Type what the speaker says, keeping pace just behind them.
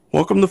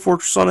Welcome to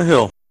Fortress on a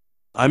Hill.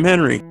 I'm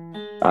Henry.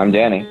 I'm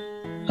Danny.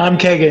 I'm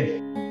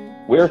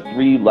Keagan. We're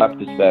three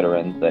leftist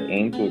veterans that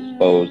aim to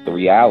expose the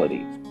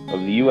reality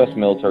of the U.S.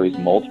 military's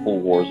multiple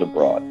wars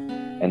abroad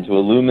and to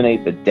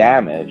illuminate the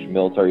damage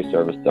military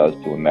service does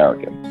to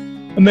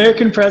Americans.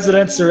 American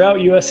presidents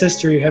throughout U.S.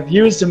 history have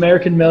used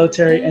American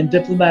military and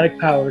diplomatic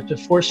power to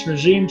force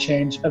regime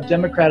change of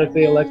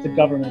democratically elected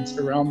governments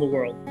around the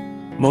world.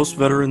 Most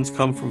veterans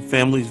come from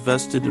families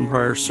vested in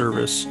prior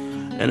service,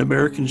 and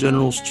American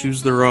generals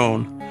choose their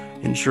own,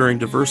 ensuring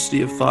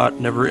diversity of thought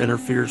never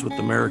interferes with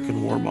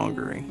American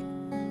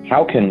warmongering.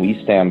 How can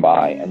we stand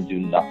by and do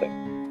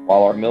nothing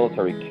while our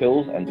military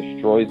kills and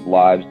destroys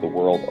lives the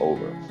world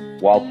over,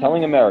 while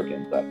telling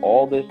Americans that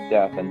all this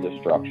death and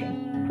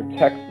destruction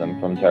protects them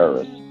from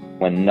terrorists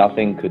when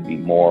nothing could be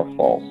more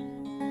false?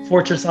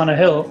 Fortress on a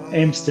Hill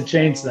aims to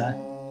change that.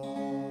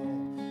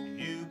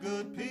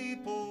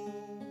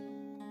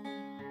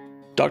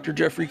 Dr.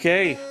 Jeffrey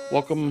K.,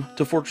 welcome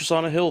to Fortress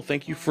on a Hill.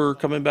 Thank you for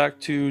coming back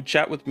to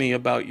chat with me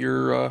about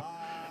your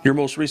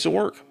most recent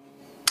work.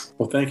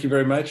 Well, thank you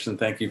very much, and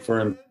thank you for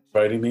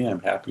inviting me.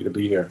 I'm happy to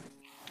be here.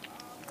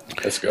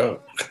 Let's go.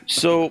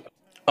 So,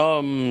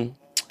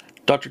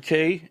 Dr.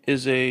 K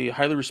is a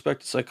highly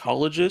respected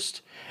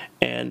psychologist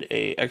and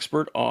an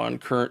expert on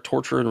current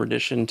torture and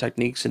rendition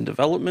techniques and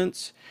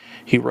developments.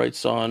 He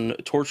writes on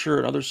torture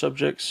and other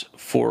subjects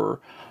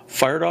for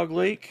Fire Dog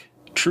Lake,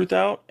 Truth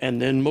Out,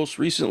 and then most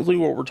recently,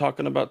 what we're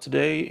talking about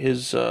today,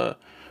 his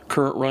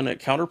current run at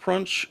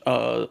Counterpunch.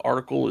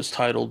 Article is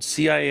titled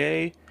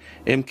CIA,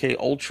 MK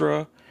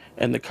Ultra,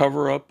 and the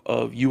cover-up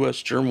of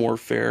U.S. germ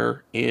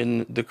warfare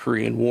in the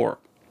Korean War.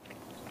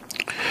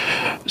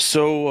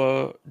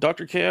 So,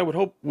 Dr. K,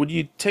 would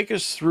you take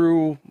us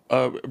through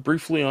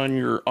briefly on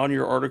your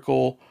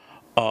article,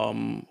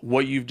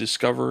 what you've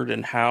discovered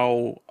and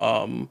how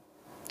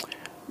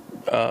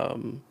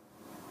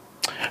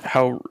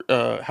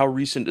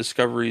recent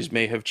discoveries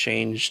may have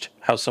changed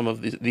how some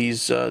of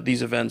these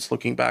events,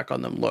 looking back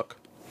on them, look?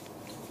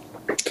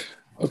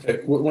 Okay,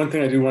 one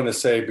thing I do want to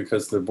say,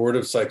 because the Board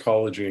of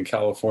Psychology in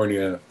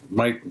California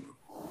might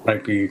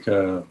be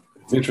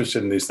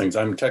interested in these things.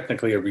 I'm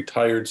technically a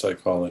retired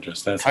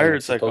psychologist. I'm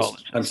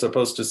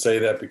supposed to say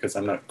that because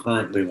I'm not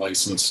currently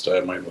licensed.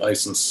 My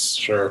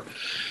licensure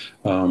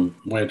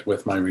went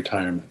with my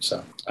retirement.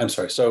 So I'm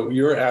sorry. So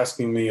you're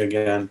asking me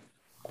again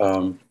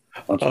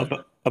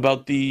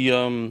about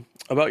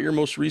your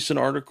most recent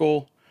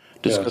article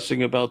discussing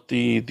yes. about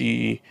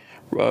the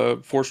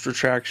forced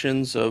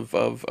retractions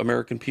of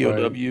American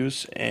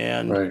POWs, right.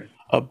 And right.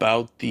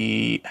 about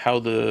how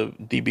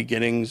the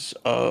beginnings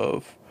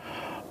of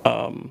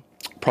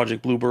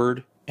Project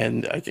Bluebird,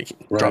 and I can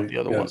drop the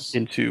other yes.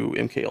 one into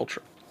MK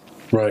Ultra.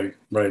 Right.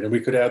 And we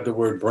could add the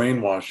word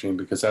brainwashing,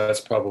 because that's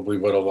probably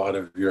what a lot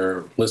of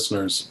your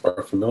listeners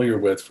are familiar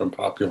with from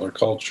popular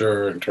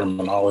culture and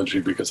terminology,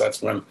 because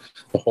that's when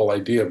the whole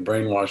idea of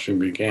brainwashing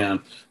began.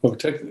 Well,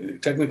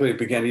 technically it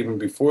began even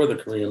before the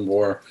Korean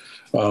War,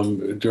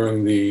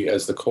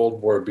 as the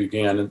Cold War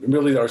began. And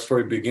really our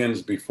story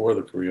begins before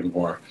the Korean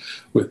War,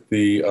 with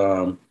the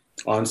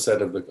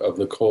onset of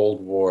the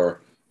Cold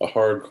War, a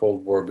hard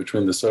Cold War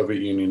between the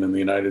Soviet Union and the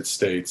United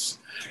States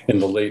in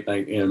the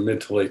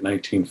mid to late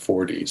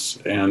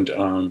 1940s. And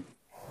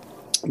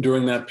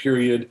during that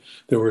period,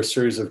 there were a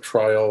series of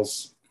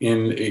trials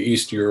in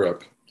East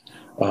Europe.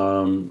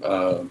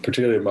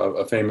 Particularly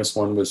a famous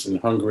one was in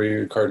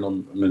Hungary, Cardinal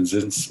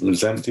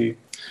Mindszenty,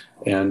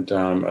 and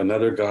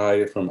another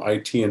guy from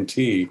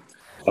IT&T,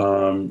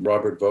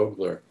 Robert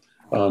Vogler.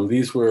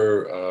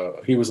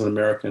 He was an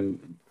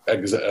American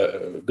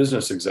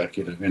business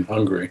executive in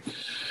Hungary.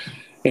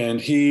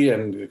 And he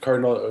and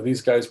Cardinal,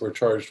 these guys were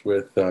charged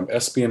with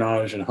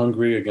espionage in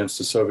Hungary against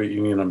the Soviet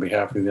Union on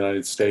behalf of the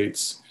United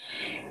States.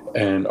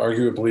 And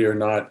arguably or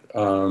not,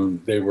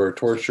 they were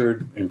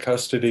tortured in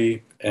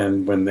custody.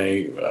 And when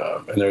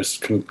and there's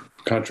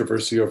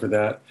controversy over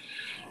that.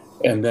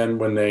 And then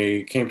when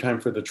they came time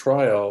for the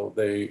trial,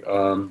 they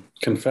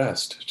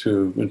confessed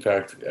to, in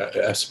fact,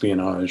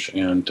 espionage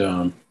and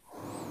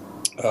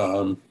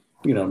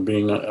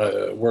being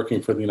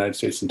working for the United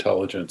States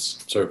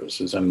intelligence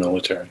services and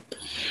military.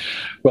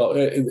 Well,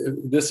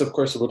 this, of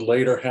course, would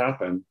later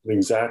happen. The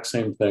exact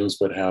same things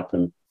would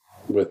happen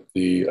with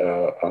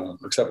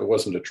except it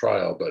wasn't a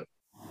trial, but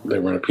they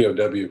were in a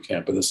POW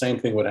camp. But the same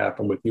thing would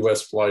happen with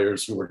U.S.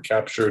 flyers who were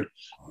captured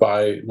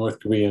by North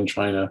Korea and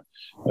China,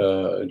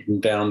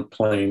 downed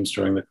planes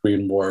during the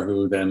Korean War,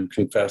 who then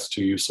confessed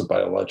to use of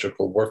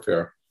biological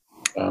warfare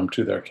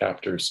to their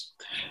captors.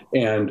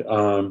 And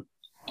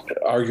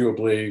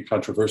arguably,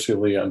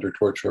 controversially, under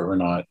torture or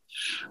not.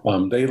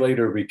 They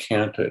later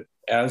recanted,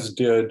 as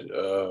did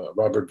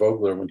Robert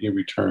Vogler when he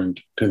returned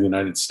to the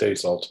United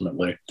States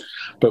ultimately.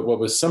 But what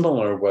was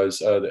similar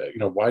was,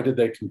 why did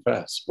they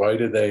confess? Why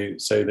did they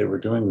say they were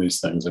doing these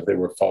things if they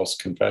were false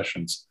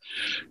confessions?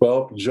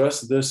 Well,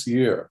 just this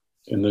year,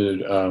 in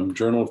the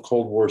Journal of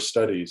Cold War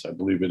Studies, I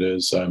believe it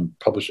is,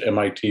 published,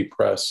 MIT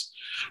Press,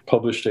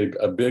 published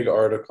a big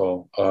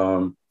article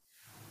on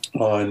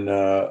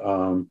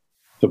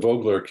the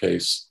Vogler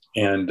case.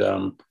 And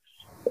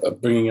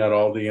bringing out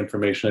all the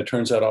information. It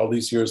turns out all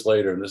these years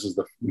later, and this is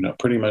the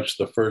pretty much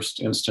the first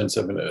instance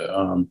of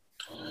an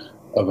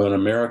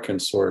American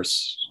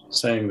source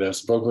saying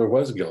this, Vogler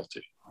was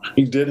guilty.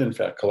 He did, in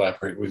fact,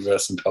 collaborate with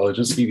U.S.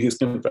 intelligence. His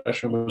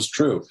confession was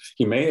true.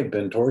 He may have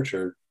been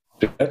tortured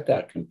to get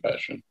that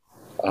confession.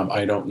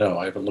 I don't know.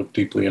 I haven't looked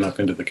deeply enough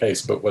into the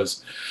case. But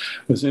what's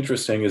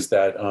interesting is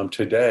that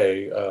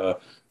today,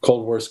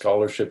 Cold War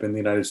scholarship in the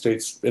United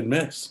States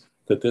admits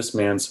that this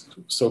man's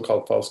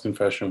so-called false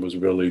confession was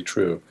really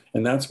true.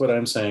 And that's what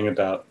I'm saying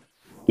about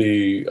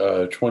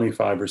the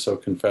 25 or so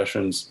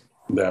confessions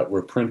that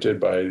were printed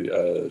by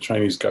the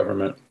Chinese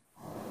government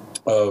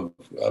of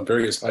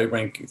various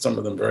high-ranking, some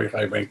of them very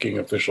high-ranking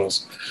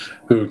officials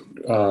who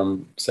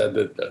said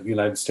that the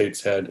United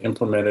States had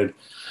implemented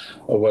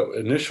what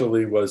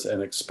initially was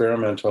an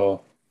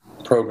experimental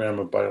program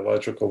of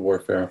biological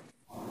warfare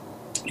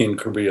in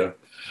Korea,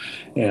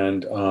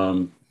 and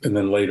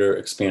then later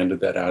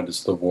expanded that out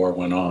as the war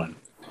went on.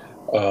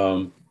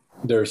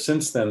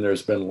 Since then,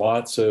 there's been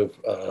lots of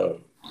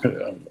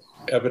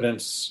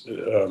evidence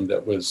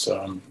that was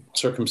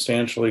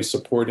circumstantially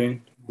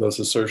supporting those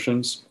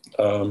assertions.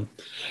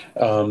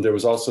 There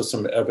was also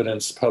some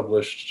evidence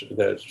published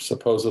that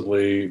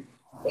supposedly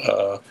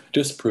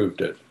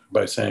disproved it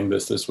by saying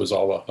this was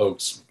all a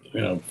hoax,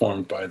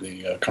 formed by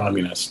the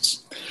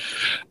communists.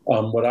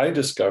 What I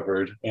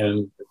discovered,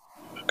 and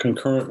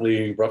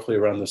concurrently, roughly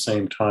around the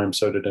same time,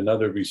 so did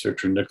another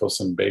researcher,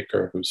 Nicholson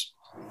Baker, who's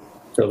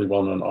a fairly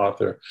well-known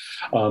author,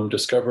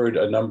 discovered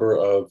a number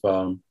of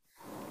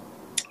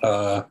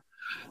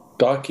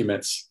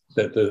documents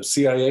that the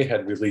CIA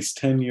had released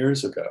 10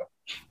 years ago.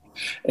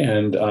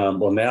 And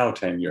now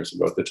 10 years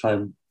ago. At the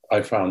time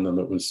I found them,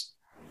 it was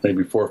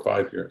maybe 4 or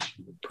 5 years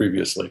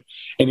previously.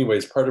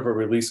 Anyways, part of a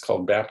release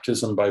called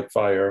Baptism by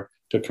Fire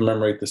to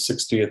commemorate the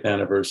 60th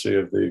anniversary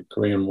of the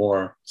Korean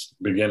War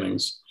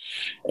beginnings.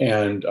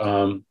 And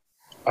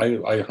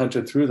I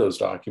hunted through those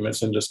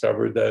documents and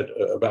discovered that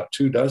about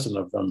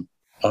 24 of them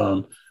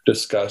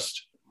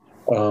discussed,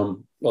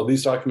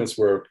 these documents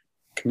were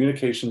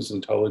communications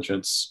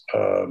intelligence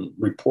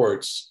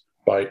reports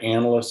by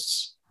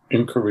analysts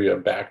in Korea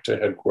back to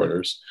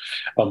headquarters,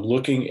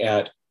 looking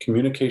at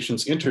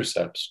communications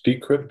intercepts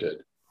decrypted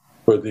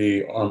for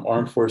the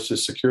Armed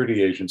Forces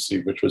Security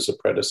Agency, which was a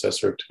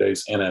predecessor of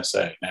today's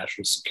NSA,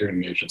 National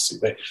Security Agency.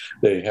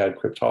 They had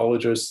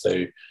cryptologists.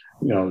 They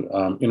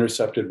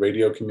intercepted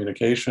radio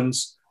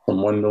communications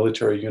from one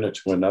military unit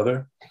to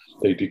another.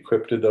 They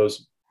decrypted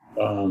those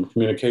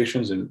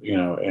communications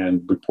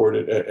and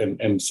reported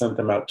and sent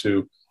them out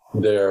to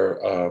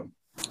their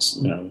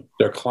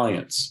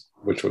clients,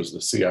 which was the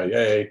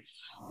CIA,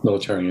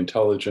 military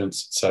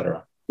intelligence, et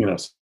cetera, so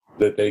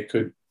that they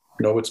could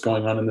know what's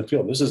going on in the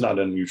field. This is not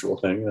an unusual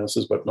thing. This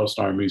is what most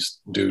armies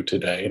do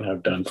today and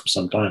have done for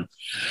some time.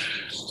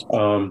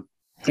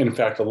 In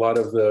fact, a lot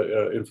of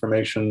the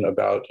information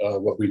about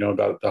what we know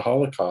about the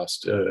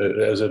Holocaust,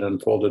 as it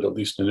unfolded, at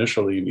least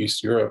initially in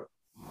East Europe,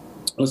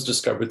 was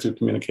discovered through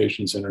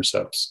communications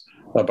intercepts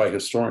by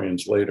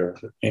historians later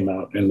that came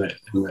out in the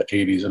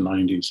 80s and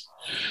 90s.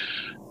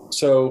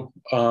 So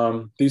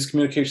these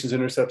communications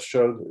intercepts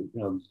showed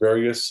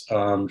various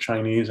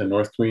Chinese and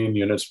North Korean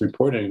units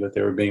reporting that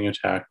they were being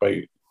attacked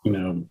by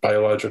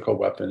biological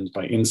weapons,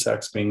 by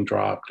insects being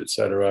dropped, et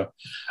cetera.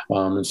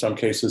 In some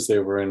cases, they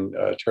were in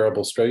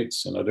terrible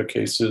straits. In other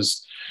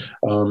cases,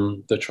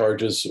 the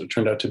charges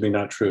turned out to be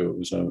not true. It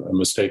was a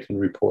mistaken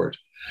report.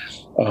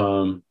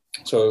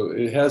 So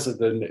it has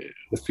the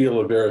feel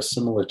of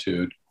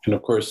verisimilitude. And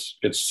of course,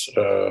 its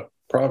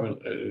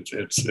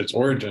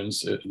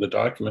origins, the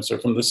documents are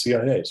from the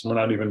CIA. So we're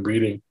not even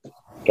reading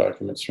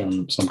documents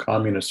from some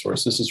communist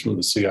source. This is from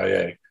the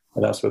CIA.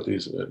 And that's what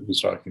these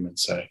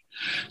documents say.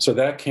 So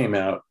that came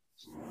out.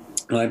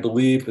 And I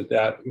believe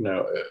that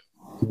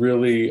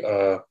really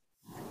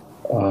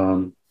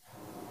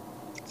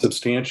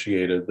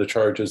substantiated the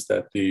charges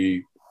that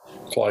the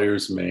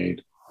flyers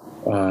made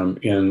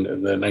in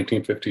the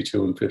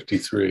 1952 and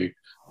 53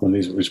 when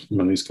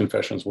these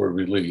confessions were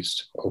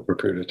released over a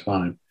period of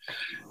time.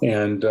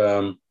 And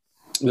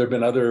there have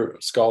been other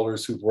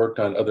scholars who've worked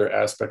on other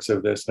aspects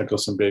of this.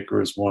 Nicholson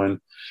Baker is one.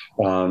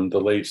 The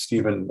late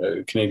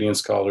Canadian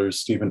scholars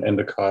Stephen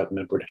Endicott and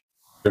Edward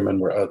Harriman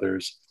were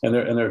others, and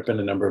there have been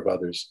a number of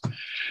others.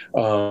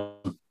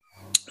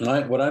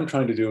 What I'm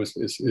trying to do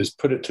is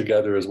put it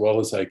together as well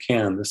as I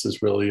can. This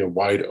is really a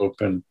wide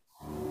open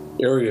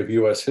area of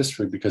U.S.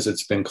 history because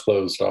it's been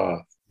closed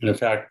off. And in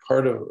fact,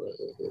 part of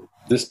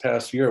this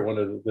past year, one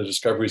of the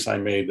discoveries I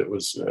made that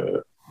was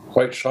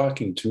quite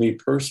shocking to me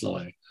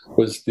personally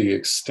was the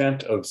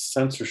extent of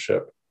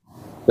censorship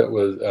that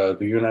was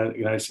the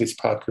United States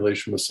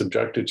population was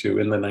subjected to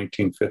in the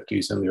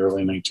 1950s and the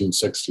early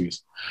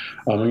 1960s.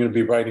 I'm going to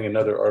be writing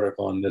another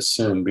article on this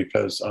soon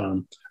because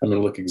I'm going to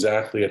look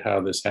exactly at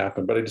how this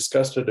happened. But I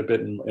discussed it a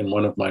bit in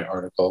one of my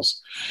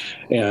articles.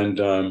 And,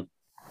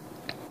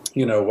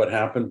 what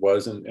happened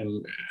was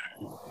in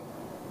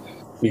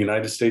the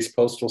United States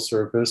Postal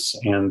Service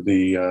and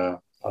the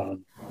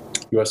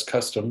U.S.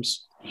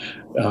 Customs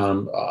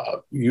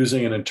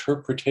using an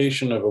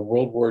interpretation of a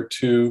World War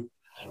II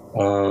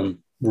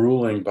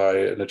ruling by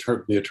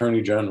the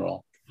Attorney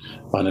General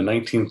on a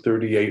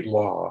 1938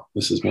 law.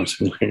 This is once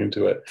looking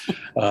into it.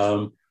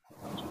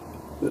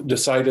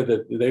 Decided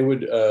that they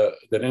would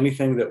that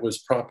anything that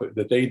was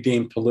that they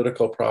deemed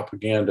political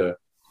propaganda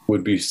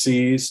would be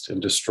seized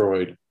and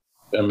destroyed,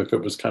 if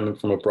it was coming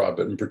from abroad,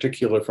 but in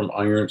particular from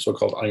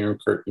so-called Iron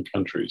Curtain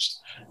countries.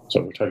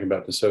 So we're talking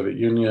about the Soviet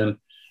Union,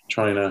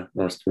 China,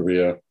 North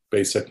Korea,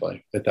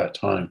 basically at that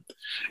time,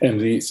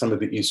 and some of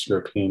the East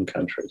European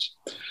countries.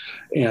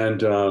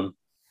 And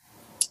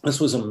this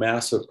was a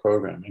massive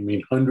program. I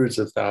mean, hundreds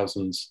of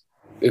thousands,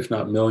 if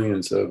not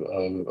millions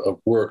of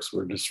works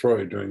were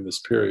destroyed during this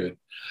period.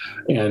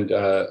 And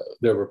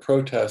there were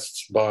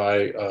protests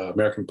by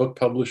American book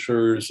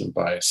publishers and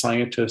by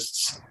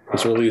scientists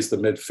as early as the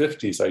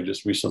mid-50s. I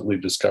just recently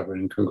discovered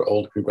in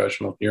old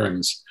congressional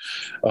hearings,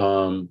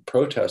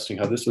 protesting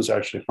how this was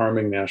actually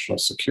harming national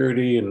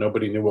security, and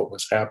nobody knew what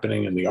was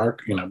happening in our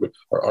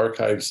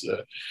archives.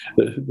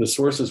 The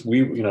sources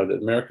the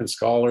American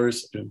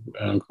scholars,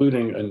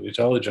 including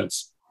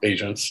intelligence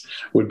agents,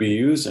 would be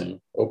using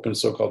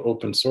so-called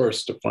open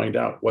source to find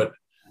out what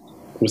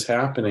was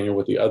happening and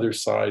what the other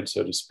side,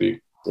 so to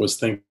speak, was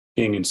thinking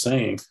and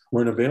saying,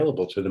 weren't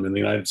available to them in the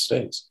United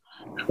States.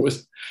 It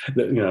was,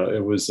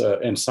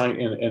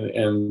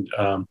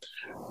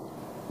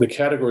 the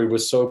category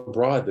was so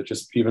broad that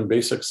just even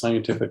basic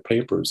scientific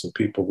papers that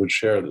people would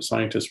share, the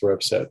scientists were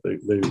upset they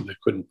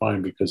couldn't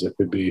find because it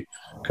could be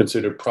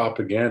considered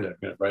propaganda,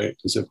 right?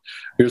 Because if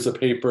here's a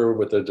paper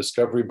with a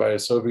discovery by a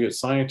Soviet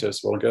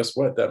scientist, well, guess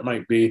what? That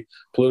might be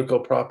political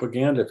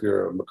propaganda if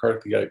you're a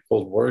McCarthyite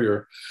Cold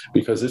Warrior,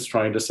 because it's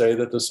trying to say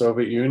that the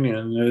Soviet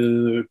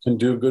Union can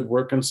do good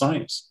work in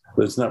science.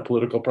 But it's not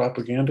political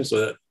propaganda,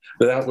 so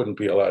that wouldn't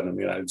be allowed in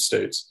the United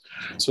States.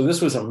 So this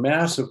was a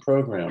massive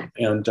program.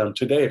 And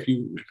today, if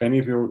any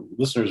of your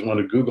listeners want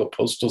to Google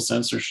postal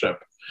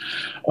censorship,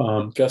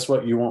 guess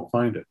what? You won't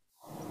find it.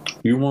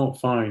 You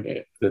won't find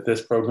that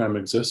this program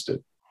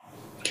existed.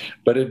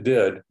 But it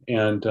did.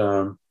 And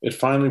it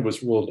finally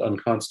was ruled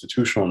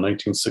unconstitutional in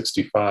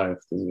 1965.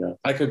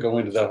 I could go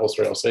into that whole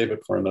story. I'll save it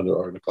for another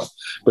article.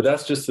 But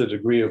that's just the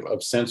degree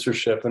of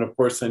censorship. And of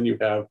course, then you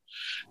have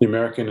the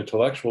American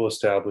intellectual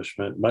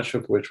establishment, much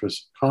of which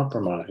was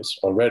compromised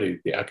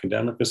already, the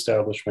academic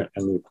establishment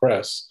and the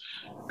press,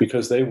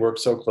 because they worked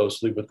so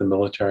closely with the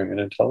military and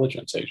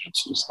intelligence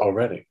agencies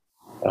already.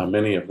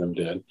 Many of them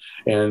did.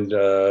 And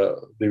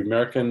the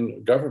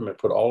American government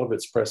put all of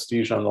its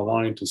prestige on the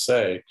line to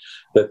say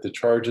that the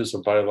charges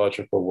of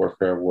biological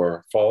warfare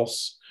were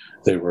false.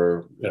 They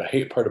were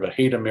part of a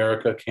Hate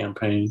America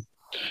campaign.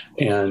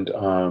 And,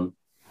 and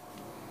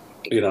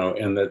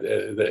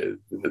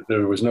that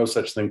there was no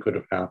such thing could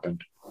have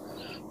happened.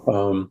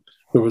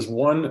 There was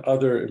one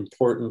other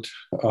important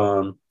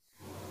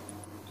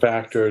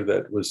factor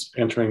that was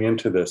entering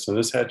into this, and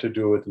this had to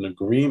do with an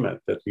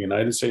agreement that the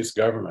United States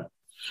government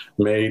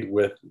made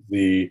with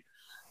the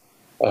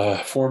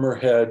former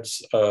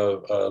heads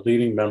of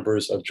leading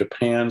members of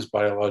Japan's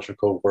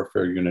biological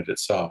warfare unit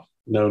itself,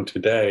 known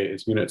today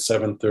as Unit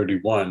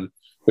 731,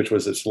 which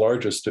was its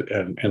largest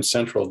and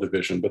central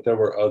division, but there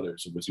were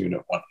others. It was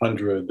Unit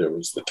 100, there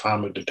was the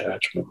Tama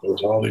Detachment, there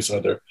was all these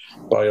other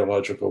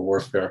biological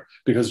warfare,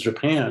 because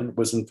Japan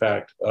was, in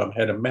fact,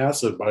 had a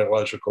massive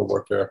biological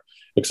warfare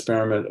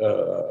experiment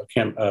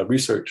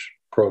research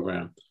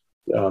program.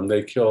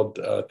 They killed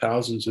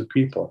thousands of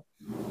people.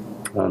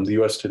 The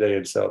U.S. today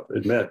itself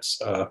admits,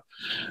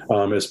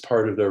 as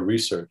part of their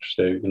research,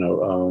 they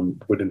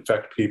would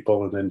infect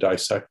people and then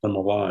dissect them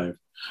alive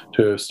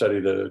to study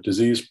the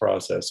disease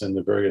process and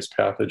the various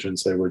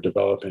pathogens they were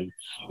developing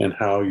and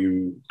how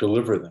you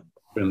deliver them.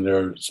 And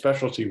their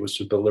specialty was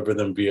to deliver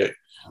them via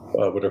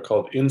what are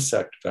called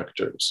insect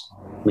vectors,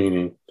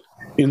 meaning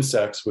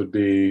insects would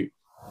be,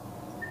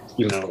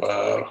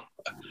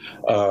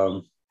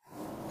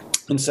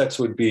 insects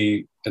would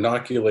be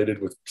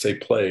inoculated with, say,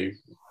 plague,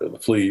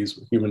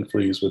 human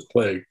fleas with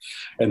plague,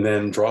 and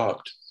then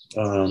dropped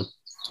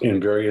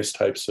in various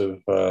types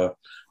of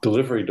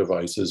delivery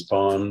devices,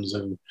 bombs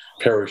and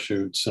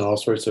parachutes and all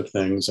sorts of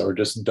things, or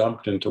just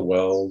dumped into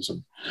wells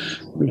and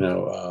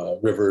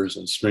rivers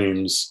and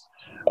streams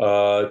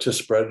to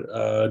spread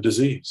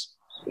disease.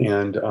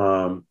 And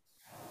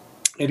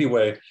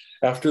anyway,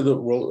 after the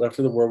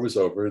war was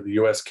over, the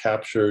U.S.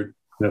 captured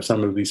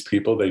some of these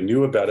people. They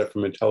knew about it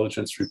from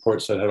intelligence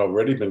reports that had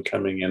already been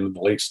coming in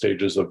the late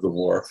stages of the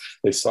war.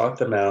 They sought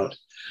them out,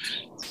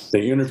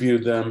 they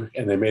interviewed them,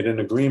 and they made an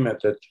agreement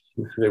that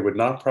they would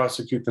not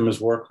prosecute them as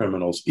war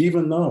criminals,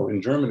 even though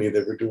in Germany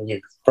they were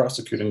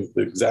prosecuting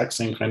the exact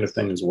same kind of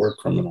thing as war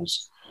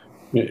criminals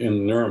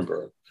in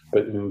Nuremberg.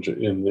 But in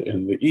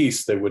the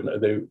East, they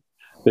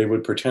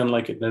would pretend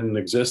like it didn't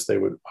exist. They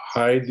would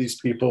hide these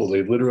people.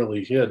 They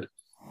literally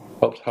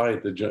helped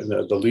hide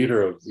the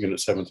leader of Unit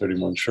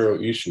 731, Shiro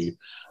Ishii,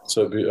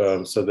 so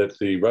that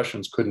the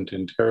Russians couldn't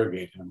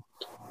interrogate him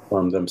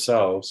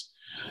themselves.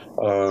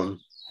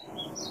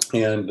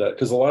 And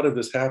because a lot of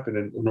this happened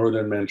in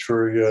northern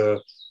Manchuria,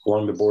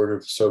 along the border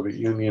of the Soviet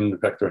Union. In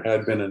fact, there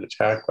had been an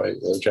attack by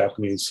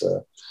Japanese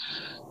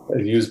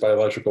used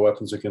biological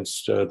weapons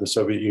against the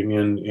Soviet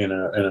Union in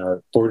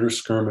a border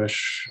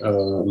skirmish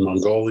in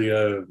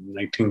Mongolia in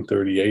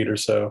 1938 or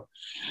so.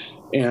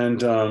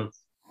 And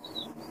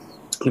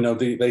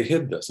they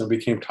hid this and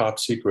became top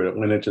secret. It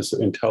went into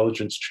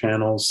intelligence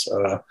channels,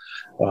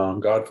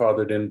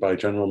 godfathered in by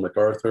General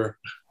MacArthur,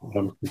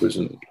 who was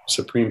a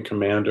supreme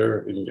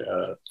commander in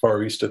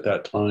Far East at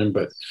that time,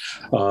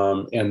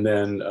 and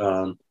then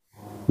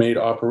made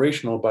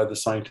operational by the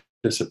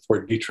scientists at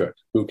Fort Detrick,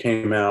 who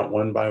came out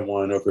one by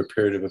one over a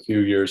period of a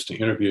few years to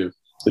interview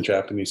the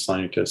Japanese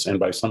scientists. And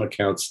by some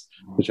accounts,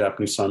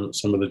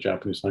 some of the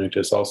Japanese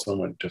scientists also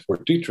went to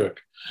Fort Detrick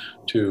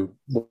to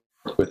work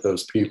with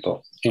those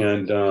people.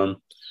 And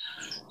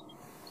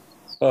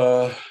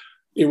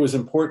it was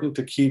important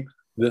to keep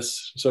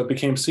this, so it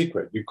became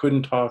secret. You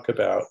couldn't talk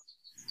about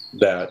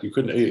that. You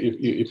couldn't,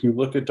 if you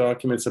look at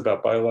documents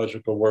about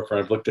biological warfare,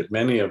 I've looked at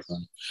many of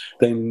them,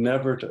 they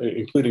never,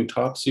 including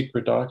top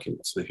secret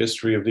documents, the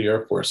history of the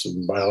Air Force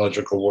and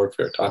biological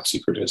warfare, top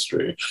secret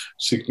history,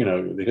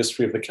 the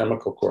history of the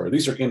Chemical Corps.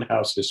 These are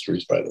in-house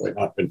histories, by the way,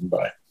 not written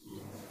by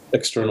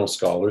external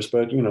scholars,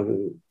 but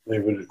they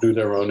would do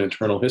their own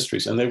internal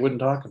histories, and they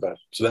wouldn't talk about it.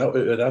 So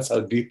that's how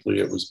deeply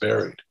it was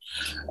buried.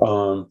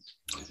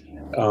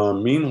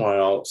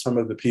 Meanwhile, some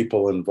of the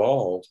people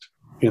involved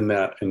in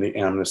the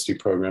amnesty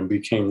program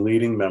became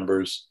leading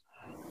members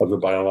of the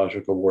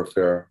biological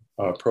warfare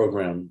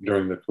program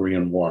during the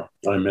Korean War.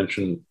 I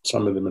mentioned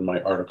some of them in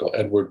my article.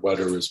 Edward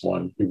Wetter is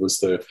one. He was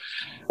the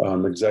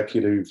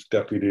executive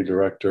deputy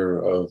director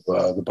of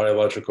the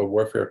Biological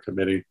Warfare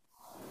Committee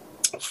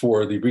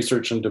for the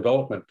Research and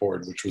Development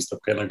Board, which was the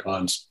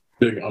Pentagon's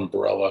big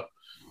umbrella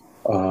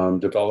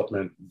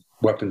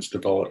weapons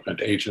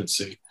development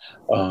agency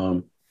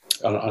on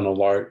a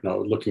large,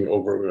 looking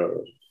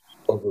over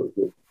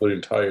the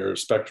entire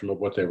spectrum of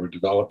what they were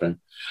developing.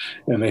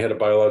 And they had a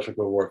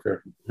biological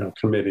warfare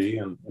committee,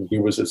 and he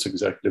was its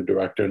executive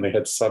director, and they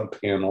had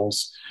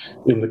sub-panels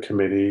in the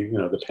committee,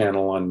 the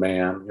panel on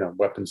man,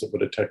 weapons that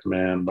would attack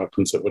man,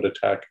 weapons that would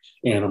attack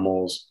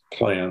animals,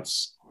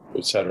 plants,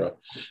 etc.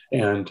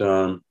 And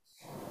so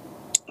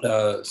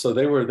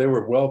they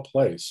were well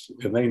placed,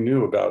 and they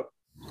knew about,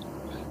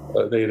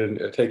 they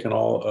had taken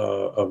all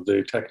of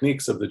the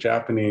techniques of the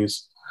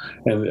Japanese,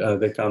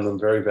 and they found them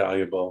very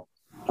valuable.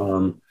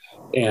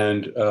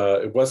 And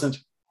it wasn't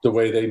the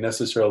way they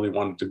necessarily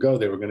wanted to go.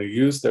 They were going to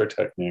use their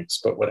techniques.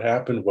 But what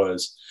happened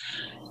was,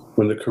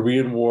 when the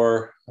Korean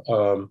War,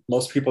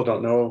 most people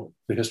don't know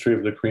the history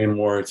of the Korean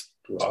War. It's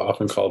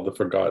often called the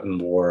Forgotten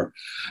War.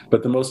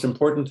 But the most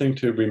important thing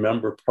to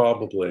remember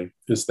probably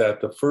is that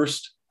the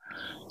first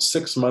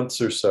 6 months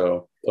or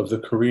so of the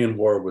Korean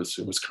War was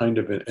kind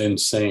of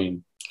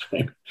insane.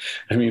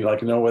 I mean,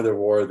 like no other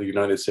war the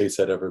United States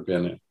had ever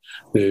been in.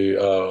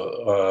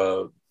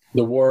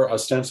 The war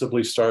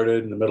ostensibly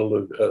started in the middle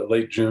of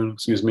late June,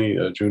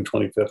 June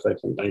 25th, I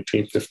think,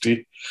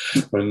 1950,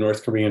 when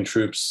North Korean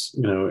troops,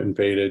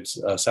 invaded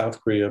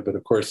South Korea. But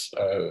of course,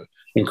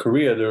 in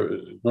Korea,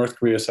 North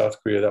Korea, South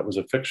Korea, that was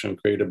a fiction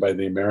created by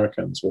the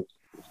Americans with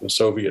the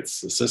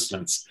Soviets'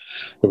 assistance.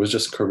 It was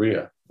just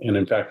Korea. And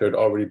in fact, there had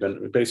already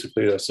been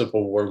basically a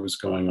civil war was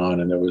going on,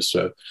 and there was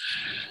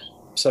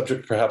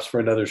subject perhaps for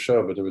another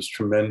show, but there was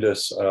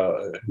tremendous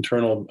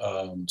internal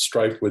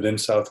strife within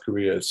South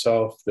Korea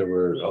itself. There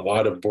were a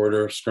lot of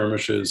border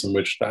skirmishes in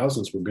which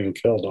thousands were being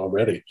killed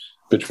already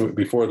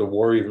before the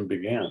war even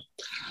began.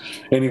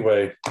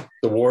 Anyway,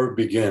 the war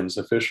begins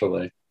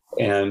officially,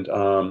 and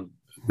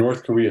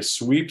North Korea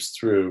sweeps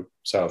through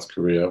South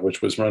Korea,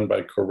 which was run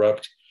by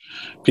corrupt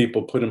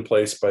people put in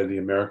place by the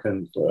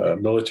American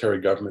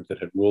military government that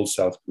had ruled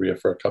South Korea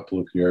for a couple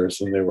of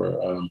years. And they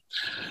were,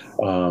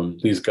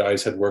 these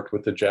guys had worked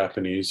with the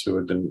Japanese who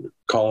had been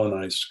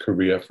colonized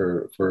Korea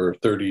for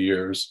 30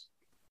 years.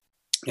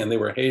 And they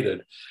were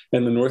hated.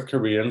 And the North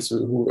Koreans,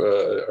 who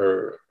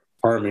are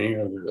army,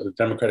 or the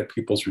Democratic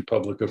People's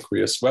Republic of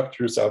Korea, swept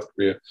through South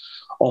Korea,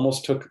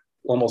 almost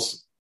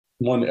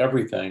won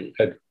everything,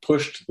 had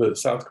pushed the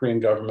South Korean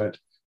government,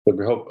 the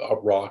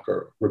ROK,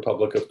 or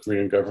Republic of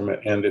Korean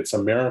government, and its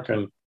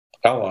American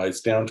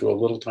allies down to a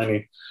little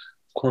tiny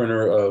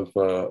corner of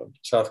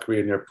South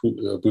Korea near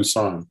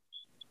Busan.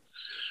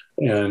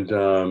 And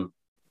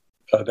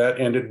that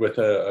ended with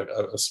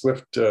a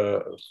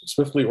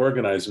swiftly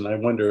organized, and I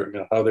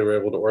wonder how they were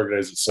able to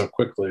organize it so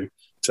quickly,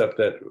 except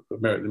that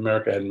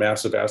America had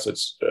massive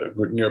assets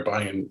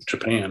nearby in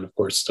Japan, of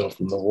course, still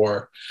from the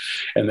war.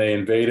 And they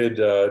invaded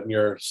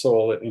near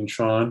Seoul at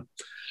Incheon,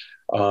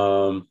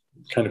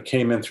 kind of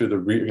came in through the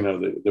rear,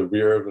 the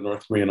rear of the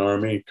North Korean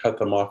army, cut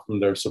them off from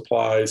their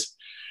supplies.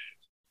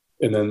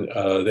 And then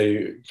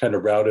they kind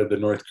of routed the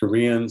North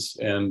Koreans,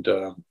 and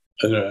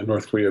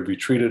North Korea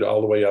retreated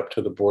all the way up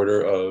to the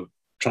border of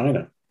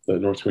China, the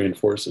North Korean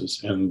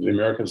forces. And the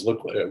Americans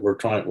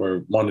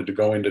wanted to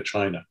go into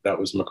China. That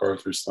was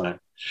MacArthur's plan.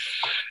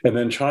 And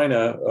then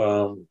China,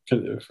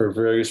 for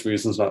various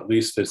reasons, not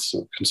least its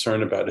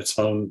concern about its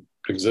own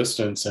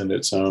existence and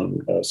its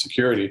own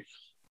security,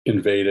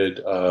 invaded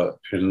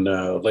in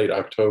late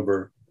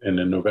October and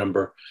in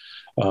November,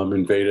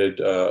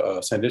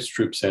 sent its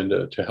troops in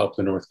to help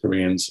the North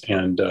Koreans.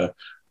 And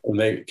when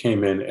they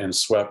came in and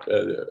swept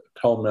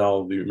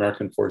pell-mell, the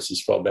American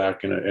forces fell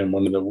back in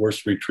one of the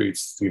worst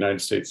retreats the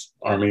United States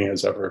Army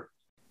has ever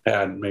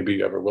had,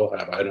 maybe ever will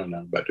have. I don't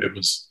know, but it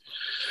was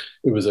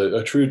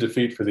a true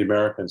defeat for the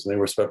Americans, and they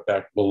were swept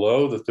back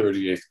below the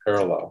 38th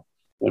parallel.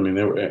 I mean,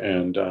 they were,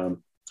 and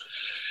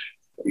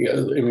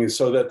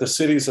so that the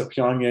cities of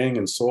Pyongyang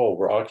and Seoul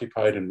were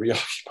occupied and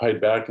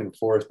reoccupied back and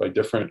forth by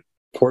different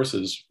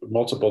forces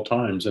multiple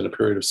times in a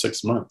period of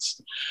 6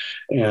 months.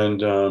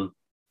 And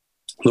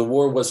the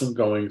war wasn't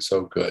going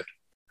so good.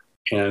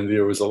 And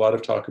there was a lot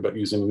of talk about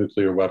using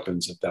nuclear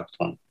weapons at that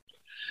point.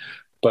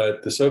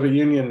 But the Soviet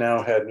Union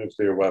now had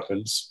nuclear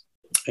weapons,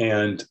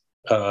 and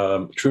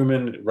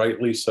Truman,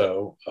 rightly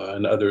so,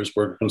 and others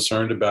were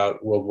concerned about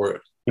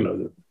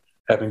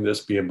having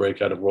this be a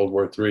breakout of World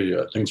War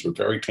III. Things were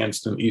very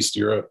tense in East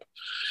Europe.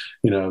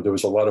 There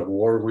was a lot of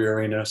war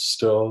weariness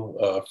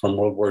still from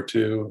World War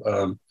II.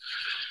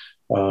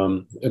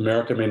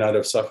 America may not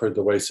have suffered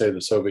the way, say,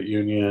 the Soviet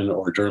Union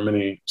or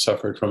Germany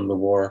suffered from the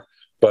war,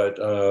 but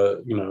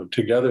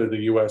together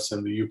the U.S.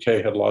 and the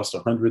U.K. had lost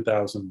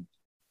 100,000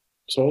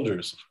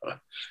 soldiers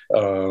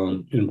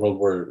in World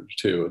War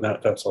II, and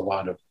that's a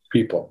lot of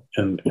people,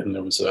 and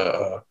there was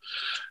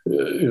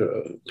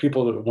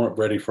people that weren't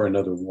ready for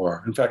another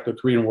war. In fact, the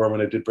Korean War, when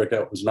it did break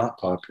out, was not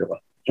popular,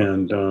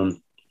 and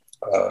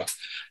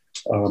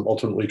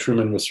ultimately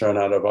Truman was thrown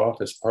out of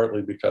office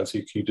partly because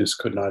he just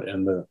could not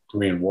end the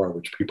Korean War,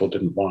 which people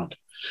didn't want.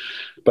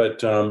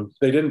 But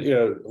they didn't,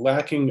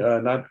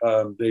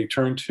 they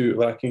turned to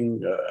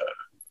lacking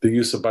the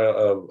use of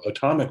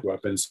atomic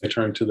weapons. They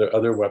turned to the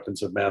other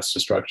weapons of mass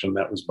destruction,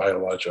 that was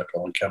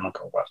biological and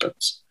chemical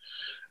weapons.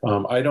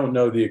 I don't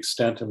know the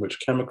extent in which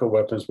chemical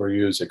weapons were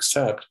used,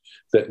 except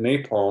that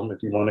napalm,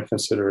 if you want to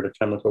consider it a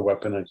chemical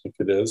weapon, I think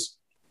it is,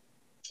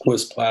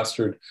 was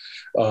plastered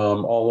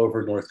all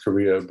over North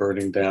Korea,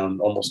 burning down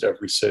almost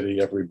every city,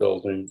 every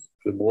building.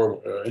 The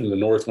war in the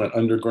North went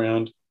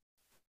underground.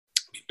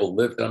 People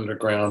lived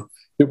underground.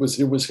 It was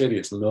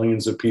hideous.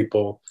 Millions of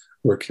people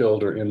were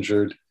killed or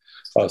injured,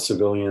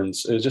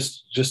 civilians. It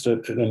was just a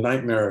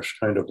nightmarish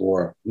kind of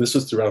war. This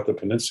was throughout the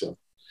peninsula.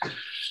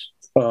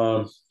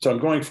 So I'm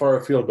going far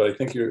afield, but I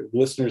think your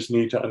listeners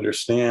need to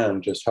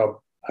understand just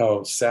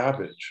how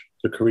savage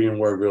the Korean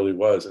War really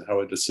was, and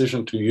how a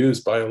decision to use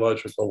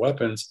biological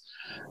weapons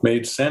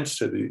made sense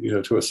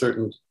to a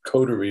certain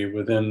coterie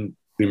within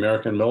the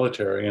American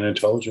military and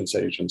intelligence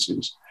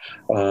agencies.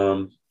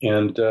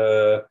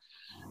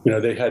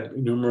 They had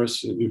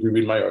numerous, if you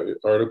read my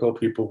article,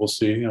 people will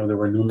see, there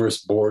were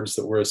numerous boards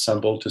that were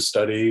assembled to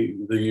study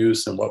the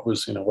use and what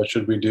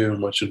should we do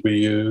and what should we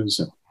use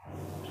and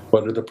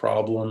what are the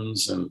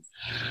problems. And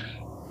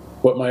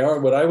what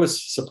I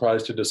was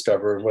surprised to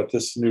discover, and what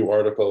this new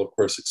article, of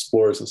course,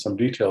 explores in some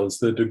detail, is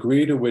the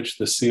degree to which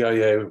the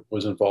CIA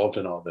was involved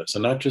in all this.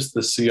 And not just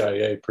the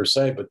CIA per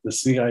se, but the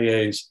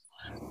CIA's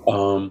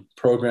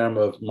program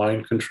of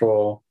mind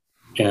control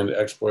and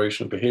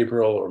exploration of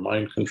behavioral or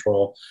mind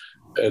control,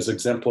 as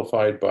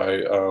exemplified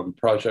by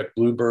Project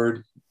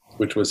Bluebird,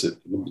 which was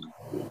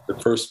the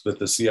first that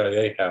the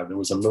CIA had. There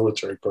was a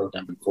military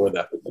program before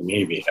that the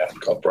Navy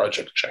had called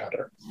Project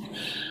Chatter.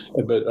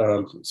 But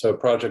so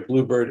Project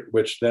Bluebird,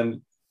 which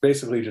then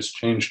basically just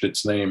changed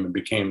its name and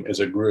became, as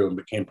it grew, and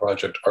became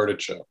Project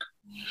Artichoke.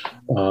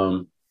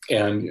 And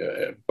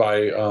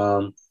by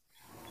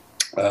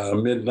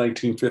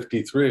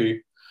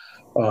mid-1953,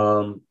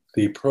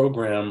 the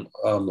program,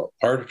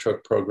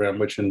 Artichoke program,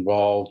 which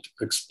involved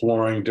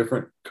exploring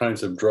different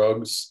kinds of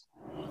drugs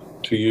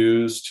to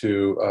use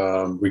to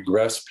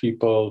regress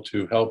people,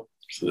 to help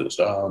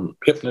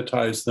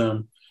hypnotize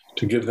them,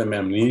 to give them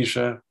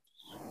amnesia,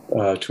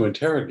 to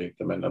interrogate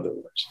them, in other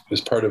words,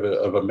 as part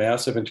of a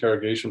massive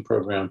interrogation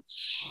program,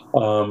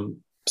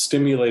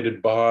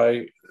 stimulated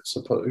by,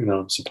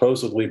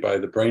 supposedly by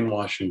the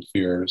brainwashing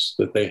fears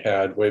that they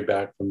had way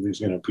back from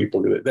these,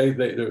 people.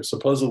 They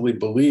supposedly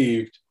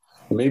believed,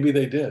 maybe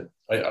they did.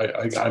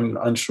 I'm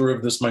unsure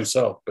of this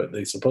myself, but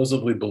they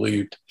supposedly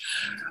believed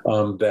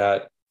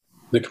that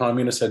the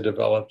communists had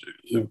developed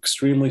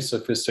extremely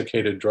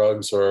sophisticated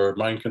drugs or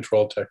mind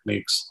control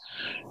techniques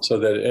so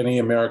that any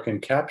American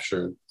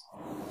captured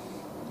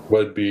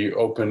would be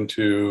open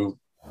to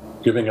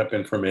giving up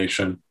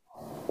information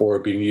or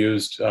being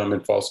used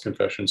in false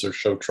confessions or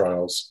show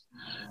trials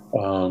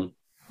for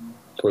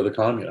the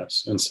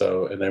communists. And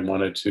they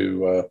wanted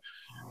to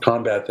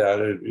combat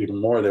that even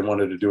more. They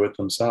wanted to do it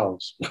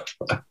themselves.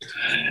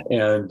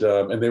 and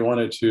they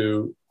wanted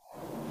to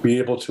be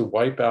able to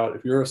wipe out,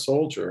 if you're a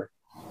soldier,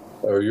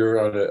 or you're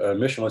on a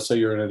mission, let's say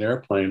you're in an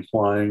airplane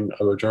flying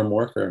a germ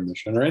warfare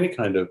mission or any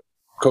kind of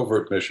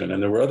covert mission.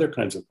 And there were other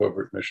kinds of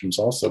covert missions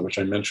also, which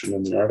I mentioned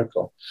in the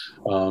article,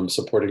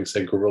 supporting,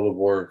 say, guerrilla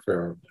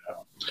warfare.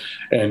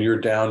 And you're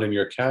down and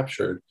you're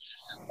captured.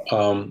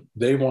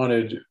 They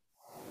wanted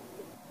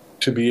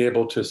to be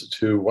able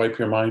to wipe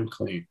your mind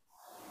clean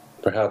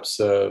perhaps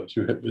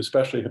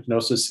especially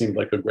hypnosis seemed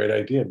like a great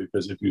idea,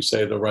 because if you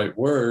say the right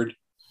word,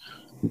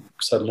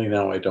 suddenly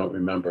now I don't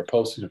remember.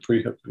 Posting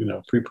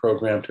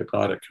pre-programmed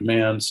hypnotic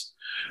commands.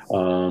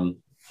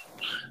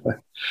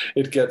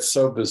 It gets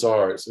so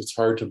bizarre. It's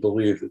hard to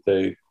believe that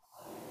they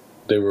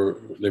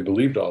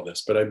believed all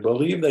this, but I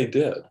believe they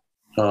did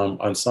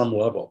on some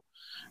level,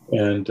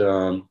 and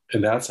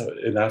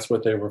that's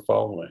what they were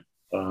following.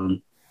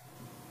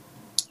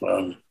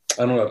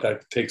 I don't know if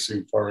that takes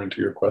you far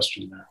into your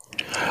question there.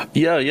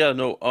 Yeah,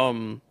 no.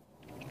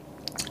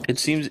 It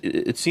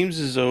seems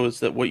as though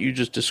it's that what you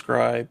just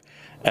described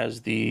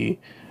as the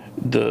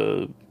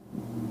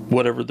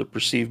whatever the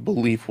perceived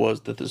belief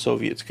was that the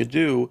Soviets could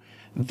do,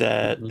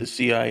 that the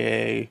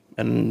CIA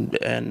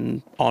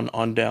and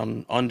on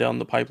down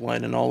the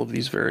pipeline and all of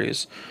these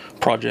various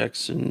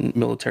projects and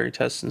military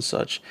tests and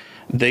such,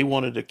 they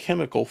wanted a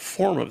chemical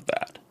form of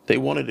that. They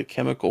wanted a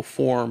chemical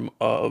form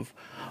of,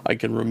 I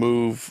can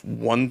remove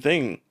one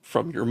thing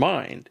from your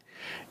mind,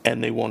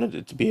 and they wanted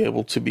it to be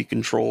able to be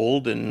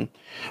controlled and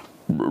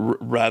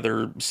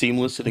rather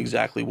seamless in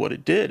exactly what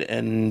it did.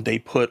 And they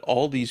put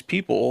all these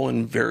people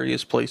in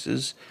various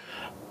places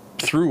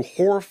through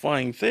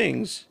horrifying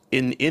things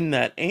in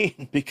that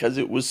aim because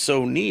it was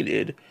so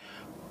needed.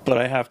 But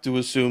I have to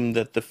assume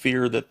that the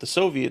fear that the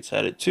Soviets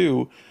had it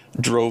too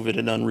drove it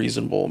an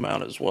unreasonable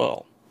amount as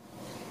well.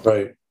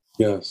 Right.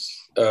 Yes.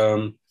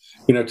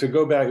 To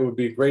go back, it would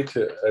be great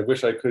to, I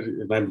wish I could,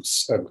 and I'm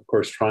of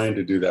course trying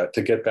to do that,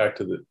 to get back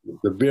to the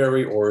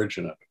very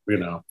origin of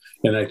it,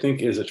 And I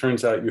think, as it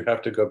turns out, you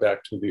have to go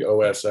back to the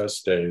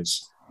OSS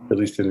days, at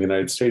least in the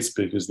United States,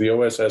 because the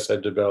OSS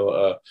had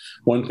developed,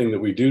 one thing that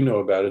we do know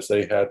about is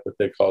they had what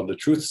they called the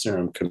Truth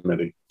Serum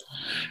Committee.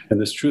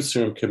 And this Truth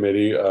Serum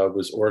Committee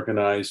was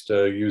organized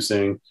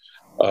using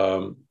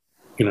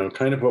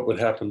kind of what would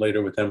happen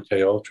later with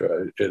MK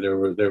Ultra.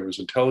 There was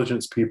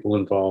intelligence people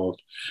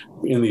involved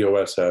in the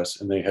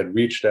OSS, and they had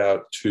reached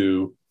out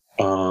to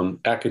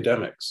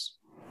academics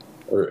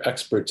or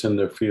experts in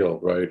their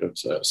field, right? Of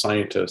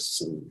scientists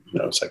and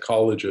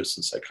psychologists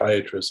and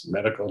psychiatrists and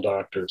medical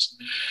doctors.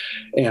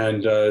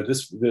 And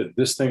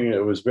this thing,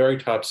 it was very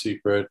top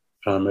secret.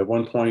 At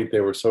one point,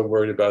 they were so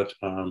worried about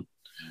the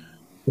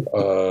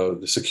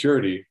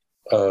security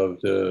of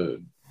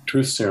the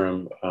Truth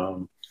Serum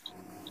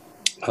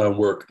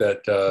work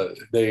that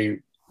they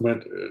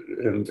went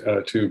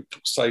to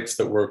sites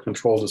that were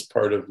controlled as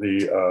part of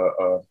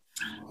the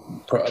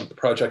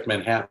Project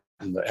Manhattan,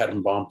 the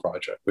Atom Bomb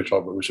Project, which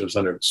was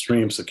under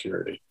extreme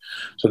security.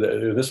 So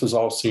this was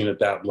all seen at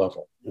that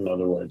level, in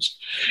other words.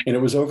 And it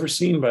was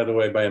overseen, by the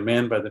way, by a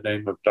man by the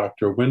name of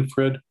Dr.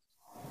 Winfried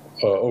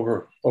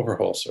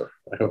Overholser.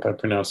 I hope I'm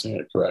pronouncing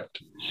it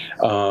correct.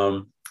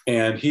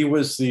 And he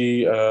was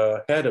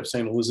the head of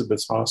St.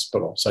 Elizabeth's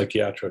Hospital,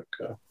 psychiatric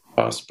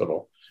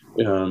hospital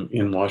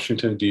in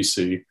Washington,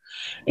 D.C.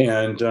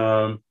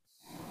 And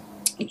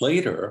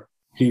later,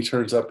 he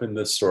turns up in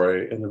this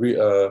story. And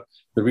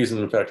the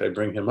reason, in fact, I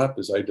bring him up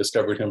is I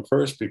discovered him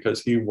first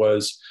because he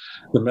was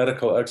the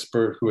medical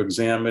expert who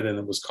examined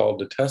and was called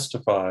to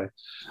testify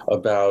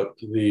about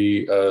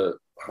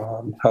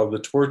how the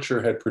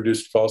torture had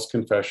produced false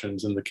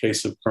confessions in the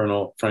case of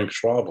Colonel Frank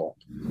Schwabel,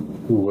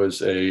 who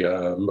was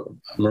a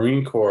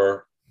Marine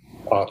Corps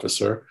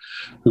officer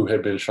who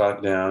had been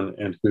shot down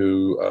and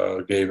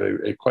who gave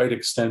a quite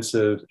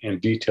extensive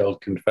and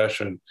detailed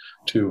confession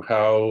to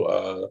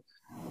how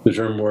the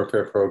German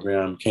warfare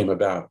program came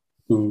about,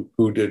 who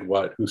did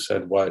what, who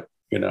said what.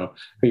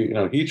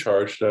 He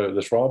charged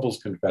the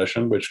Schwabel's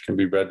confession, which can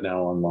be read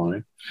now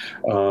online.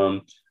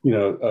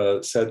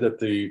 Said that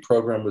the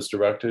program was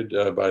directed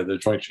by the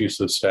Joint Chiefs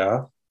of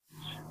Staff.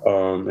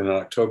 In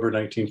October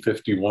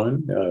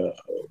 1951,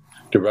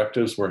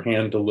 directives were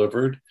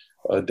hand-delivered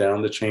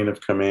down the chain of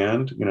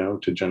command,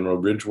 to General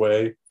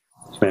Ridgway,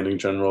 commanding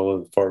general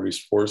of the Far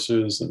East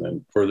Forces, and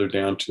then further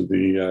down to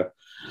the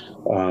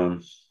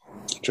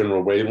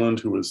General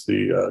Wayland, who was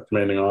the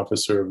commanding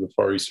officer of the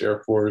Far East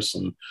Air Force,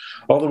 and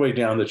all the way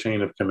down the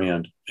chain of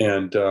command.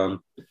 And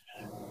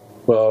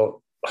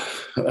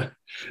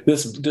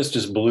this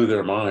just blew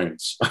their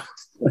minds.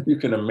 You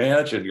can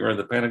imagine you're in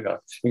the Pentagon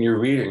and you're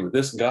reading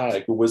this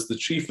guy who was the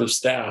chief of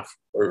staff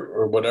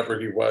or whatever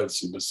he was.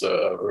 He was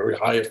a very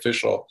high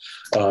official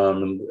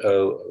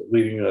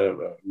leading a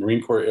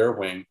Marine Corps Air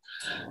Wing,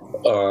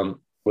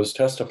 was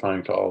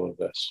testifying to all of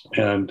this.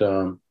 And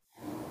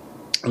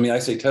I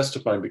say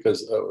testifying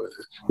because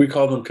we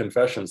call them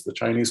confessions. The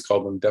Chinese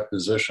call them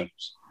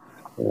depositions.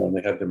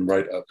 They had them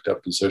write up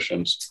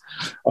depositions.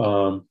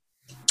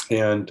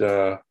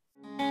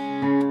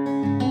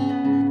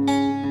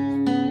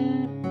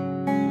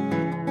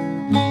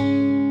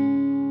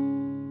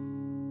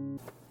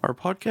 Our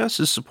podcast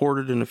is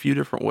supported in a few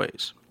different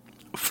ways.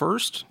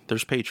 First,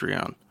 there's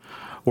Patreon,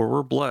 where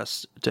we're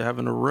blessed to have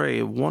an array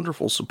of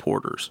wonderful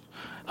supporters,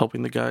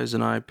 helping the guys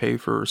and I pay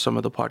for some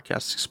of the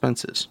podcast's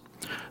expenses.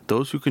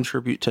 Those who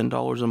contribute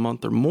 $10 a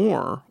month or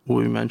more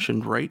will be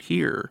mentioned right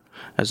here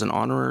as an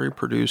honorary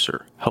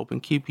producer, helping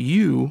keep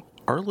you,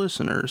 our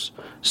listeners,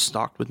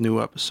 stocked with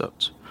new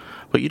episodes.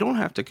 But you don't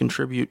have to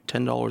contribute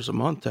 $10 a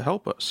month to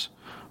help us.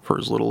 For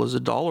as little as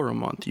 $1 a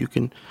month, you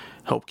can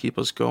help keep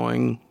us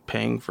going,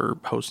 paying for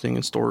hosting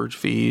and storage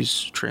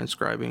fees,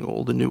 transcribing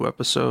old and new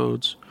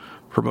episodes,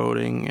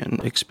 promoting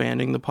and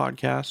expanding the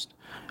podcast,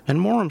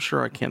 and more I'm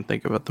sure I can't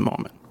think of at the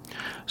moment.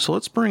 So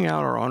let's bring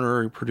out our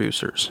honorary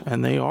producers,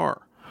 and they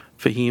are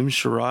Fahim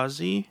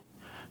Shirazi,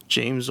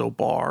 James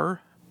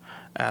O'Barr,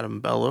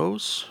 Adam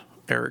Bellows,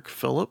 Eric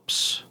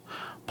Phillips,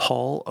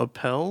 Paul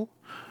Appel,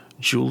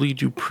 Julie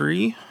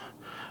Dupree,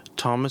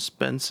 Thomas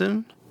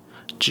Benson,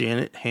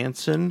 Janet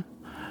Hansen,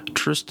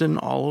 Tristan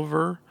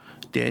Oliver,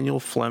 Daniel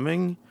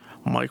Fleming,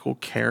 Michael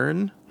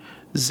Karen,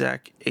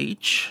 Zach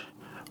H.,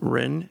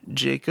 Ren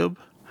Jacob,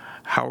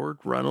 Howard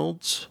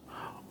Reynolds,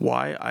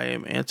 Why I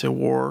Am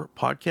Anti-War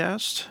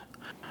Podcast,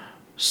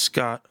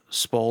 Scott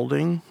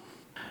Spaulding,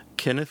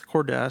 Kenneth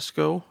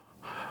Cordasco,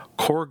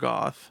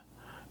 Korgoth,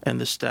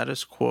 and the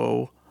Status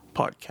Quo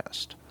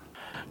Podcast.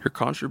 Your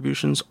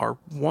contributions are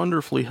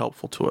wonderfully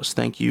helpful to us.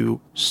 Thank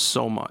you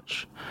so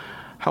much.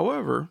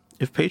 However,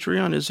 if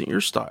Patreon isn't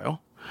your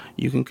style,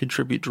 you can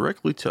contribute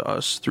directly to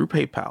us through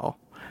PayPal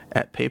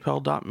at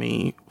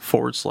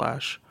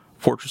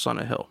paypal.me/Fortress on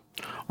a Hill.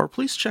 Or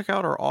please check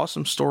out our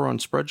awesome store on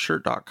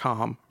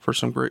Spreadshirt.com for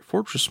some great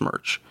Fortress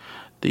merch.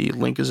 The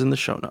link is in the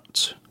show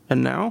notes.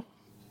 And now,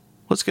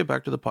 let's get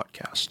back to the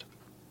podcast.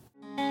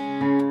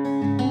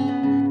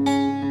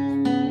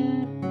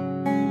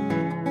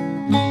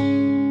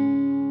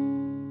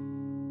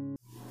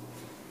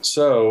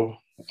 So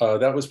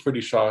that was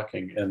pretty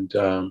shocking, and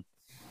I'm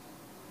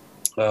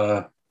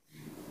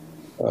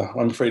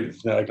afraid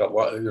I got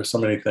lost. There's so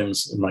many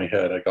things in my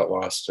head. I got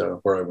lost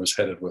where I was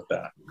headed with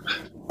that.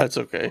 That's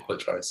okay. I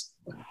apologize.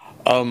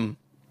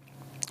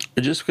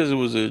 Just because it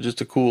was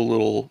just a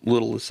cool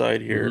little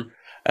aside here,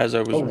 as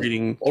I was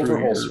reading through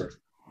Overholser.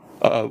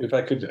 If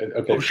I could,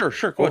 okay. Oh, sure.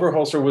 Go ahead.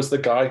 Overholser was the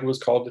guy who was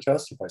called to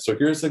testify. So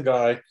here's the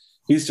guy.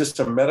 He's just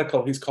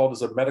he's called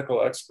as a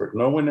medical expert.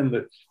 No one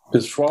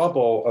his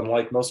Schwabel,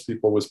 unlike most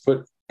people, was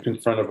put in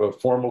front of a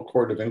formal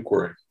court of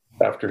inquiry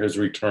after his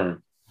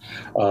return.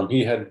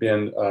 He had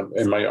been,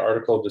 in my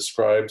article,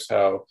 describes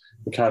how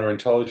the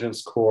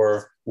Counterintelligence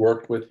Corps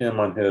worked with him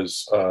on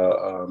his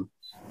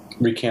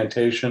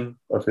recantation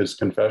of his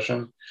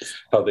confession,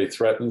 how they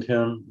threatened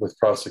him with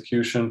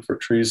prosecution for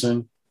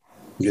treason,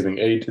 giving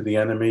aid to the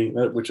enemy,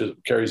 which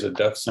carries a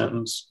death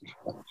sentence,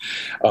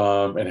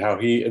 and how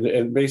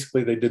and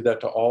basically they did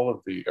that to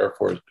all the Air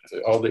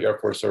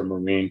Force or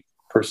Marine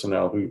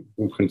personnel who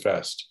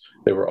confessed.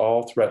 They were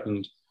all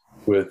threatened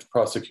with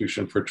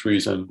prosecution for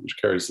treason, which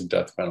carries the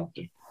death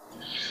penalty.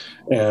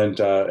 And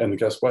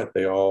guess what?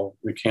 They all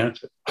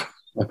recanted.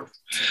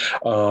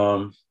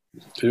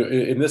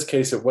 In this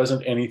case, it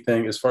wasn't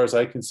anything, as far as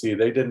I can see,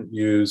 they didn't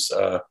use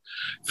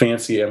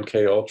fancy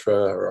MK Ultra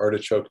or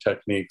artichoke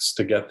techniques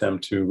to get them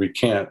to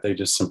recant. They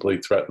just simply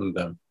threatened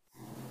them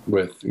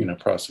with,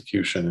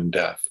 prosecution and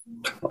death,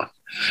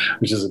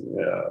 which is,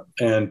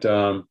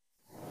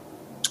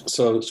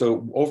 so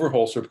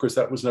Overholser, of course,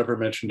 that was never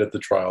mentioned at the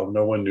trial.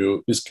 No one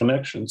knew his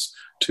connections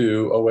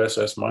to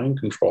OSS mind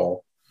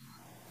control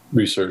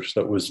research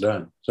that was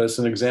done. So that's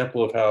an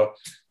example of how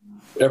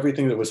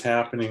everything that was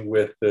happening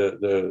with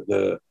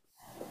I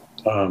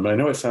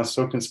know it sounds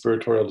so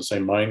conspiratorial to say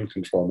mind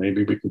control.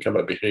 Maybe we can come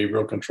up with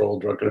behavioral control,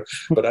 drug,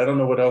 but I don't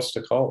know what else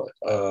to call it.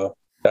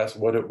 That's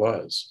what it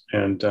was.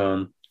 And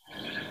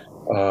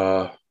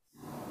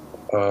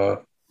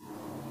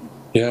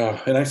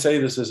and I say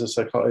this as a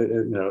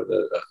psychologist,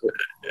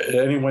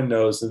 anyone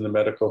knows in the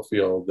medical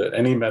field that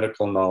any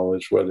medical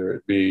knowledge, whether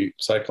it be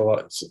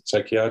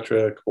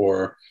psychiatric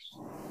or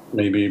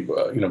maybe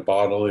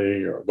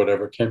bodily or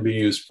whatever, can be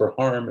used for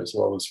harm as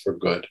well as for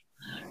good.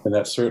 And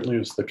that certainly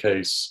is the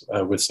case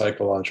with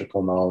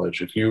psychological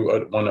knowledge. If you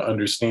want to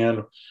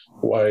understand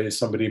why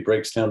somebody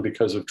breaks down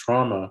because of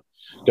trauma,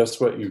 guess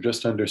what? You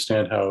just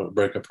understand how to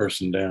break a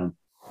person down.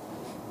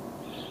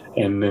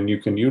 And then you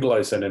can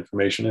utilize that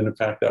information. And in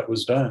fact, that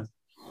was done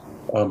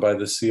by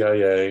the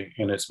CIA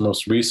in its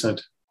most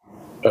recent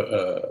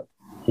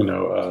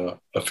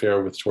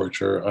affair with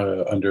torture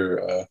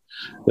under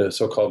the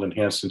so-called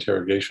enhanced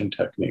interrogation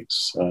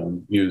techniques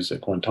used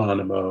at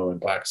Guantanamo and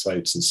black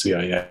sites and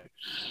CIA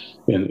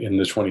in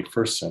the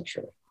 21st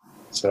century.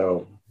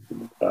 So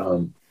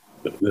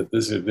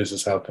this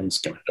is how things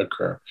can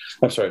occur.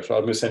 I'm sorry, so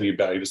I'm going to send you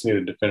back. You just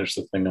needed to finish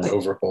the thing on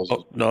Overholser.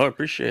 Oh, no, I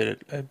appreciate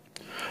it.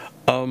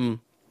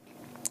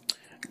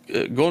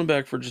 Going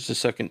back for just a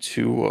second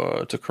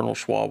to Colonel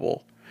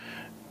Schwabel,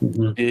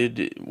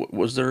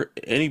 was there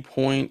any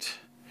point,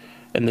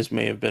 and this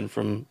may have been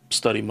from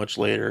study much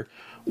later,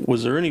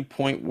 was there any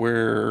point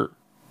where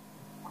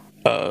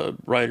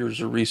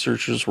writers or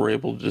researchers were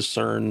able to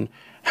discern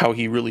how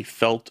he really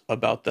felt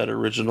about that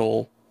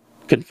original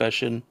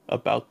confession,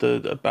 about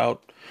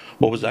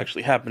what was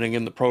actually happening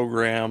in the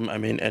program? I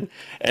mean,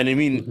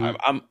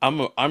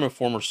 I'm a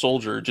former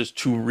soldier. Just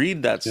to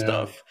read that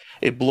stuff,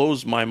 it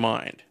blows my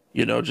mind.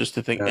 Just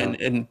to think,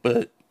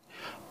 but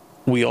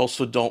we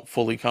also don't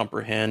fully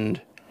comprehend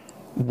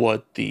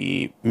what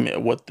the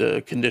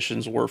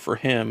conditions were for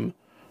him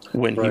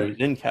when he was Right.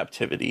 in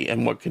captivity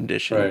and what Right.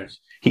 conditions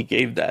he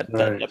gave that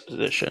Right.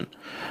 deposition.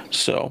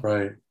 So,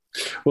 Right.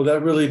 Well,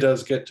 that really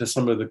does get to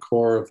some of the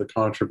core of the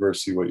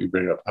controversy, what you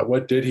bring up.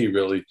 What did he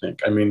really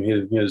think? I mean,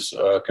 his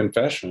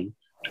confession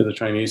to the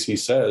Chinese, he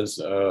says,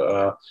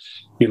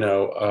 you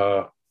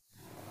know,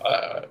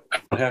 I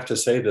don't have to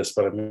say this,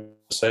 but I'm going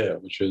to say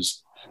it, which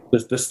is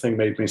this thing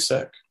made me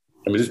sick.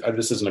 I mean,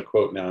 this isn't a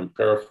quote now, I'm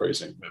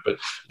paraphrasing, but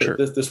sure.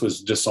 this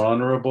was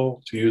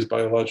dishonorable to use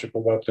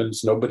biological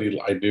weapons. Nobody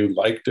I knew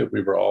liked it.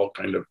 We were all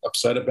kind of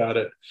upset about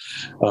it.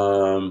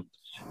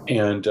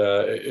 And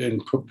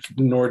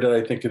nor did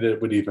I think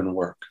it would even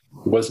work.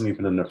 It wasn't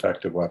even an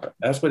effective weapon.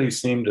 That's what he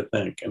seemed to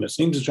think. And it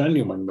seems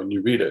genuine when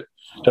you read it.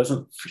 It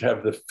doesn't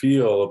have the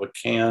feel of a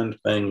canned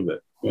thing that,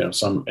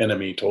 some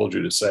enemy told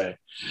you to say.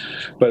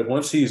 But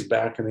once he's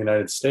back in the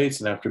United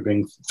States and after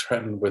being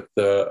threatened with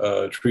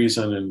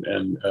treason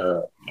and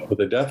with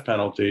the death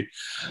penalty,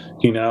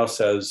 he now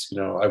says,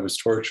 I was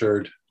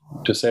tortured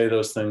to say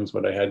those things.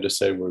 What I had to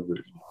say were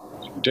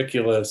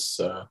ridiculous.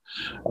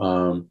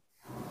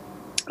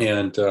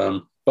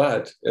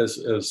 But as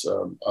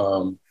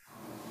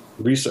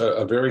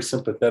a very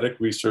sympathetic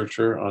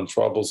researcher on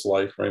Schwabel's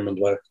life, Raymond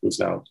Leck, who's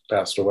now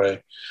passed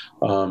away,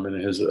 in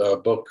his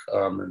book,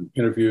 and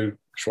interviewed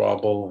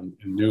Schwabel and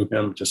knew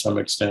him to some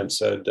extent,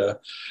 said,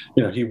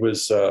 he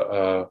was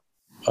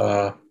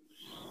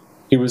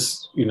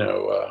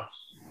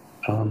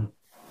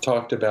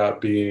talked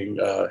about being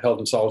held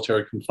in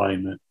solitary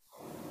confinement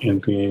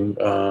and being,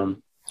 kind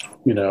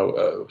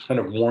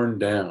of worn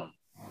down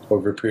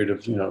over a period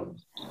of,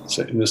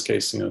 in this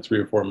case, 3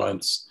 or 4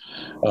 months,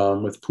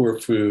 with poor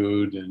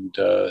food and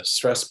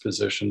stress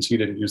positions. He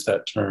didn't use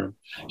that term.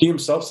 He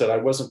himself said, "I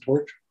wasn't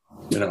tortured."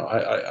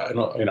 I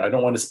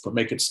don't want to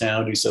make it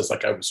sound, he says,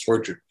 like I was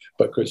tortured,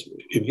 but because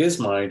in his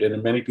mind and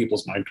in many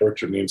people's mind,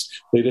 torture means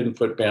they didn't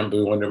put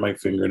bamboo under my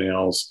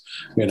fingernails.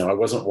 I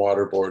wasn't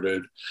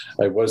waterboarded.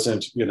 I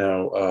wasn't, they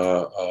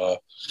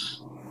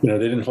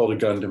didn't hold a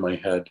gun to my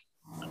head.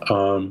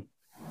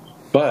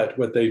 But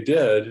what they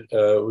did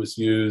was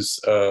use,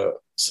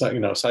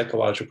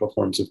 psychological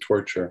forms of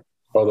torture,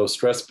 although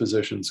stress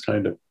positions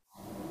kind of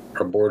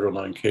are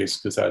borderline case,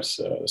 because that's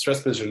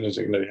stress position is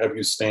have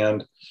you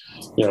stand,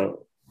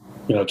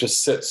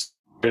 just sit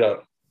straight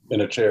up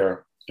in a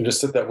chair and just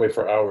sit that way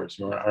for hours.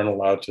 You aren't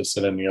allowed to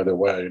sit any other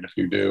way, and if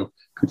you do,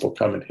 people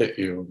come and hit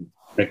you and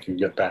make you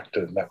get back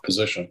to that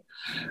position,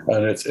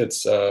 and it's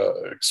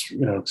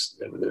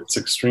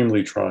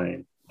extremely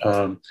trying.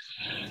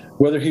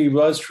 Whether he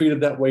was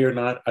treated that way or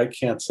not, I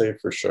can't say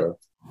for sure.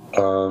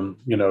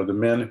 The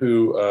men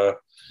who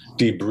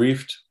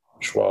debriefed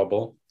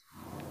Schwabel,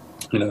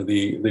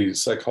 the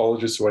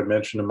psychologists who I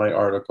mentioned in my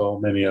article,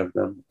 many of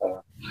them,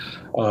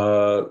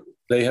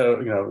 they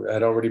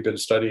had already been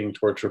studying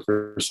torture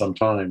for some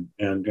time,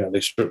 and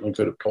they certainly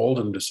could have told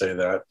him to say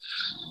that.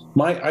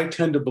 I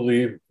tend to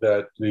believe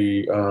that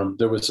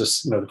there was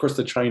this, of course,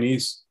 the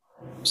Chinese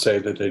say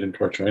that they didn't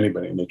torture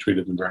anybody and they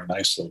treated them very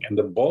nicely, and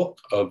the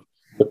bulk of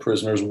the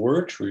prisoners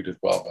were treated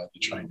well by the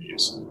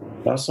Chinese,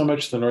 not so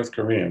much the North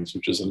Koreans,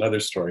 which is another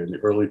story in the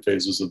early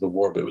phases of the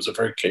war, but it was a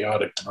very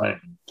chaotic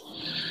time.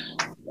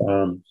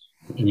 And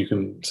you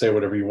can say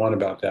whatever you want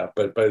about that,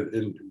 but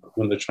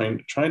when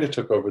China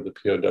took over the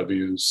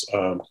POW's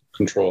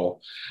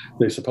control,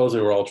 they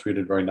supposedly were all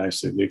treated very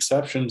nicely. The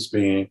exceptions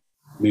being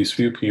these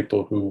few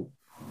people who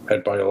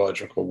had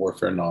biological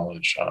warfare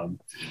knowledge.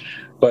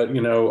 But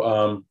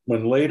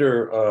when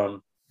later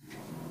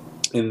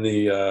in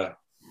the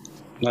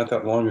not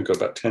that long ago,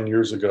 about 10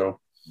 years ago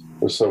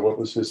or so, what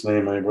was his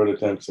name? I wrote it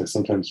down because I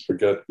sometimes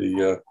forget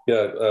it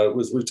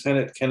was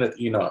Lieutenant Kenneth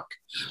Enoch.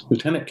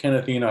 Lieutenant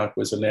Kenneth Enoch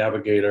was a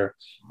navigator,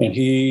 and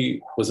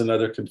he was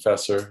another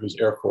confessor who's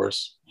Air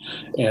Force.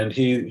 And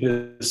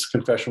his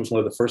confession was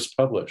one of the first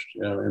published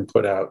and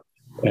put out.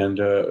 And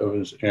it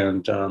was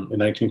in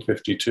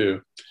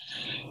 1952.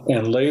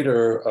 And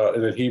later,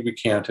 and then he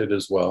recanted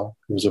as well.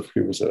 He was a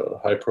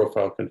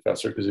high-profile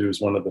confessor because he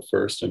was one of the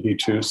first, and he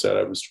too said,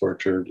 "I was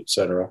tortured,"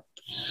 etc.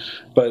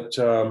 But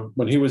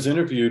when he was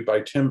interviewed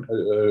by a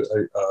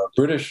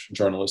British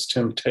journalist,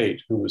 Tim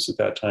Tate, who was at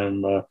that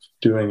time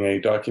doing a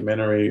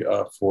documentary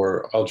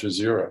for Al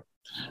Jazeera,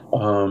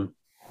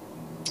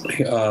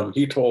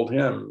 he told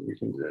him, you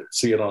can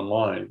see it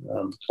online,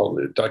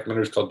 the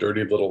documentary is called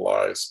Dirty Little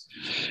Lies.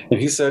 And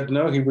he said,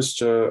 no, he was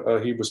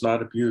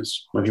not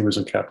abused when he was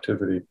in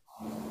captivity,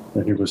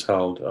 when he was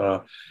held.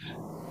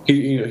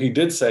 He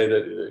did say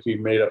that he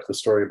made up the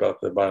story about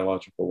the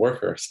biological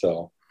warfare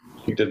still.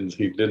 He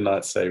did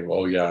not say,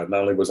 well, yeah,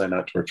 not only was I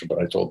not tortured, but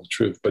I told the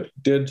truth, but he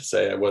did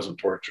say I wasn't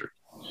tortured.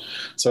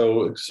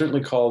 So it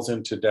certainly calls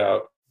into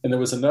doubt. And there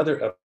was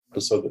another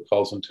episode that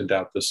calls into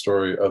doubt the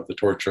story of the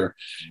torture,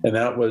 and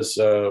that was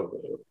the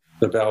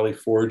Valley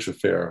Forge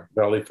affair,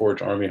 Valley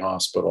Forge Army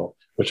Hospital,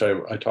 which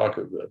I talk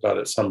about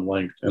at some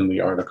length in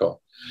the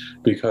article,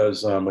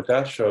 because what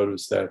that showed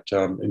was that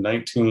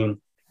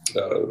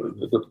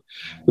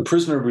the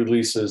prisoner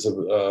releases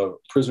of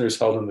prisoners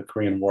held in the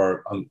Korean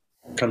War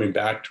coming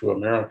back to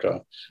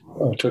America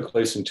took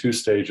place in two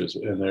stages,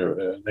 and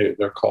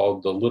they're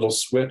called the little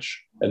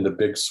switch and the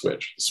big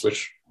switch. The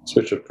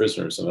switch of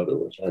prisoners, in other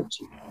words, right?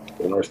 So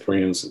the North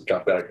Koreans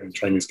got back, and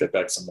Chinese get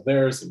back some of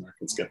theirs. The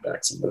Americans get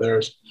back some of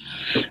theirs.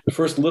 The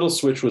first little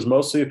switch was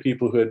mostly of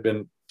people who had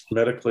been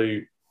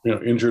medically,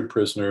 injured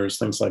prisoners,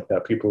 things like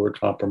that. People who were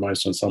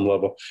compromised on some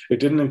level. It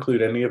didn't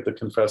include any of the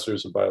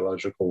confessors of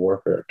biological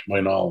warfare, to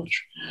my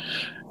knowledge.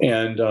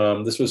 And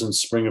this was in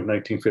spring of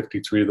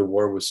 1953. The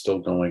war was still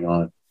going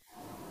on.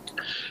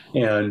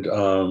 And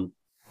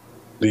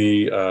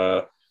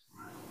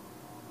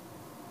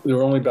there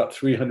were only about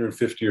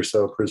 350 or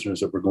so prisoners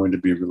that were going to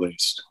be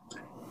released.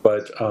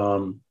 But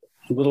a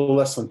little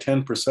less than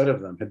 10%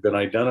 of them had been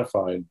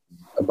identified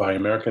by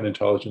American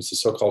intelligence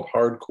as so-called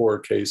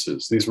hardcore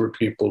cases. These were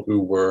people who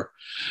were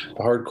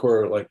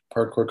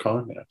hardcore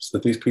communists,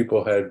 that these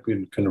people had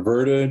been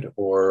converted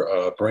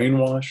or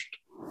brainwashed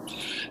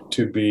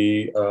to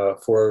be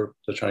for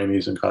the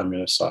Chinese and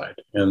communist side.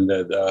 And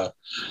that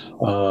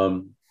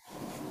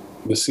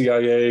the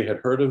CIA had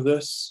heard of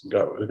this,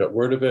 got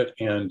word of it,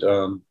 and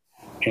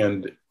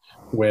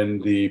when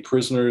the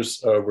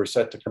prisoners were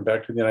set to come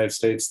back to the United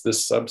States,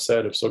 this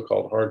subset of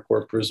so-called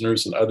hardcore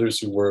prisoners and others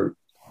who were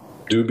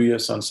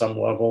dubious on some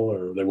level,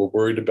 or they were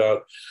worried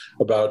about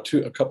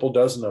a couple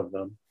dozen of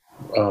them,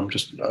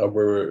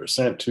 were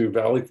sent to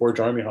Valley Forge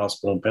Army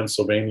Hospital in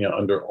Pennsylvania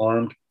under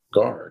armed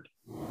guard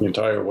the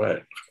entire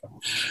way.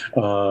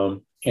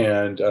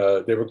 And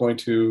they were going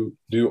to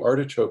do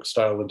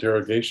artichoke-style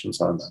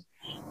interrogations on them.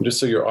 And just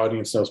so your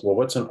audience knows, well,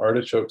 what's an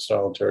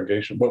artichoke-style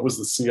interrogation? What was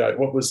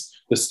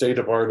the state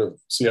of art of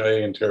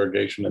CIA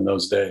interrogation in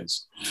those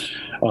days?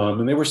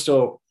 And they were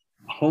still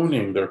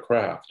honing their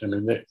craft. I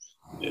mean,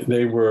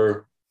 they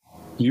were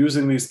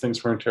using these things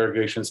for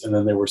interrogations, and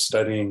then they were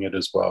studying it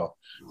as well.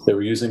 They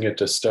were using it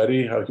to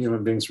study how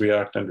human beings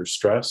react under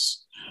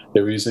stress.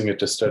 They were using it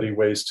to study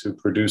ways to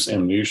produce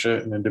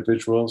amnesia in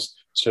individuals,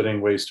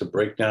 studying ways to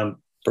break down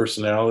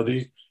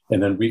personality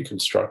and then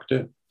reconstruct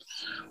it.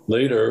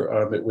 Later,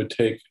 it would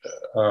take,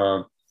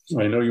 I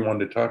know you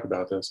wanted to talk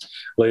about this.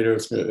 Later,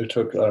 it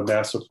took a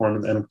massive form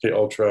of MK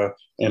Ultra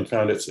and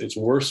found its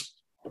worst,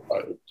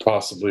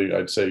 possibly,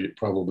 I'd say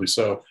probably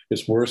so,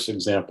 its worst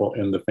example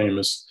in the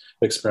famous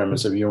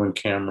experiments of Ewan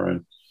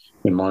Cameron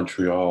in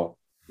Montreal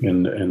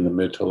in the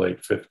mid to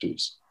late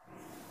 50s,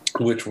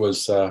 which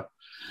was, well,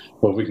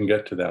 we can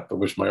get to that, but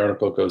which my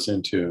article goes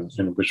into,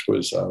 and which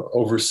was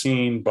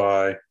overseen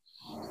by,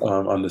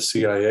 on the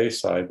CIA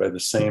side, by the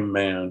same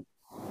man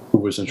who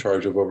was in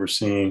charge of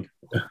overseeing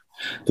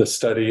the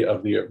study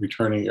of the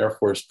returning Air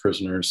Force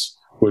prisoners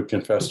who had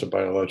confessed to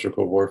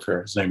biological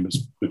warfare. His name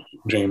was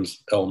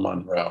James L.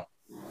 Monroe,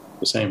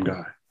 the same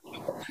guy.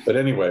 But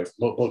anyway,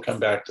 we'll come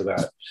back to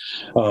that.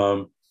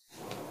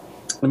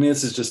 I mean,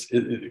 this is just,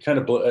 it kind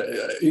of,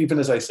 even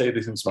as I say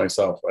these things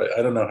myself,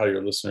 I don't know how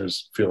your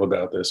listeners feel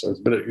about this,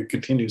 but it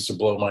continues to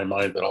blow my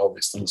mind that all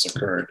these things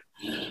occurred.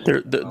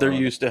 They're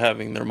used to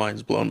having their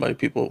minds blown by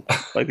people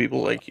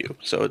like you,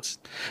 so it's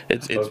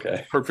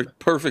okay.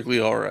 perfectly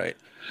all right.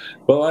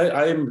 Well,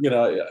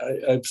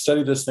 I've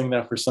studied this thing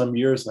now for some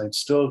years, and I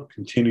still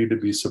continue to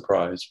be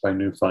surprised by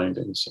new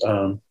findings.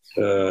 But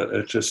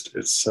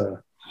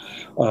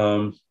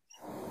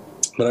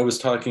I was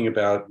talking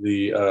about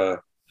the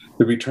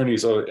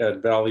returnees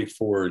at Valley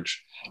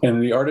Forge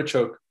and the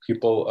artichoke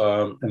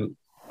people, and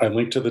I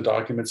linked to the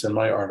documents in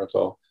my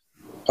article.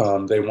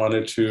 They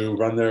wanted to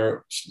run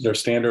their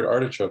standard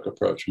artichoke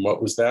approach. And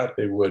what was that?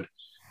 They would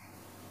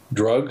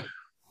drug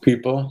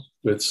people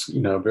with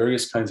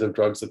various kinds of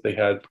drugs that they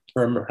had,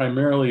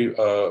 primarily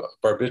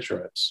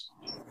barbiturates,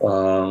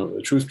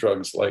 truth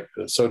drugs like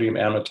sodium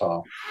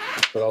amytal,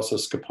 but also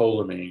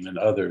scopolamine and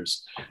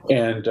others,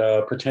 and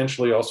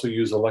potentially also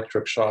use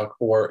electric shock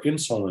or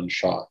insulin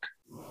shock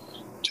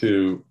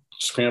to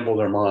scramble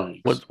their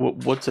minds.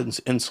 What's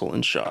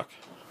insulin shock?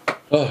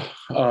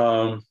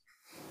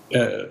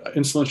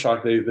 Insulin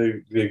shock.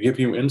 They give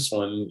you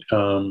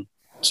insulin,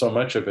 so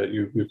much of it,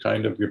 you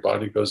kind of, your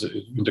body goes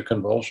into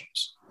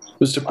convulsions.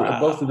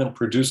 Both of them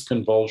produce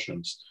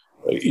convulsions.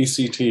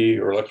 ECT,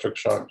 or electric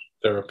shock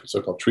therapy,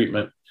 so-called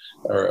treatment,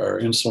 or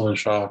insulin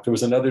shock. There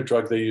was another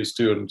drug they used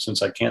too, and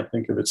since I can't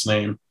think of its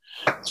name,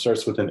 it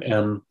starts with an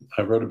M.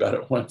 I wrote about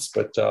it once,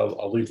 but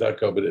I'll leave that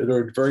go. But there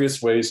are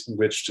various ways in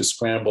which to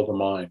scramble the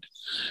mind.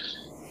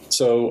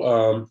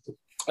 So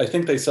I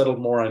think they settled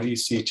more on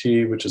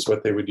ECT, which is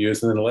what they would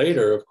use. And then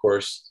later, of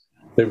course,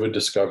 they would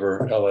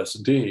discover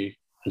LSD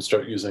and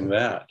start using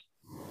that.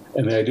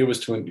 And the idea was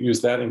to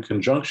use that in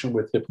conjunction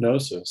with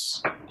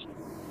hypnosis,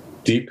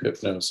 deep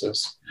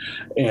hypnosis,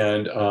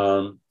 and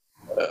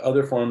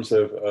other forms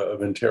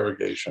of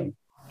interrogation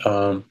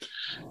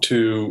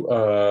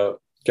to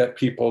get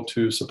people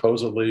to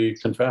supposedly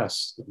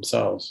confess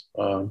themselves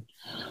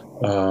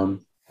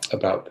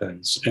about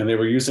things. And they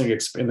were using,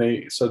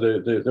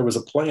 there was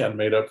a plan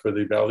made up for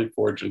the Valley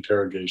Forge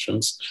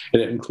interrogations,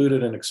 and it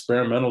included an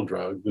experimental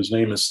drug whose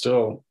name is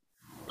still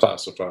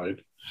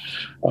classified,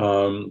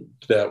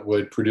 that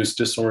would produce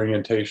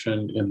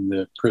disorientation in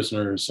the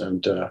prisoners.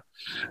 And I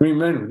mean,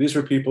 remember, these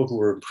were people who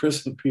were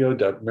imprisoned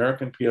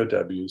American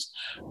POWs,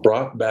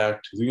 brought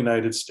back to the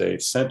United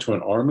States, sent to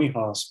an army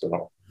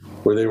hospital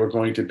where they were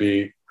going to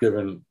be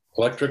given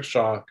electric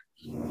shock,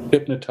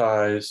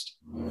 hypnotized,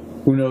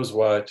 who knows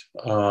what,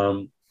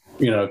 to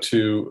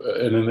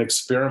in an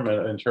experiment,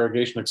 an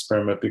interrogation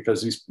experiment,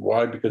 because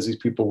these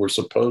people were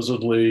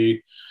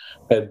supposedly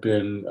had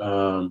been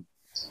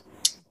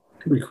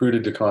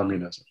recruited to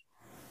communism.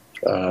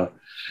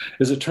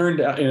 As it turned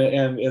out,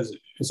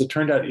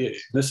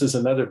 this is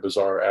another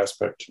bizarre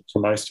aspect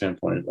from my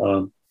standpoint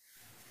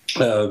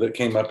that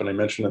came up, and I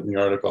mentioned it in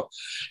the article.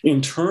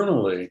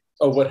 Internally,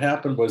 what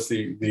happened was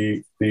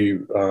the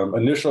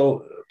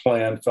initial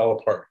plan fell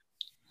apart.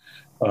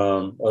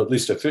 At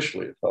least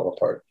officially, it fell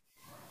apart.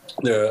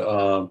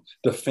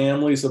 The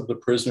families of the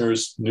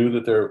prisoners knew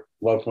that their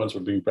loved ones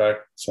were being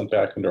sent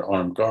back under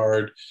armed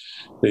guard.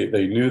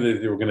 They knew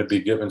that they were going to be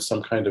given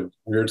some kind of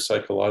weird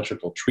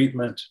psychological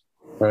treatment,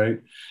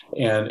 right?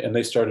 And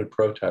they started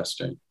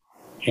protesting.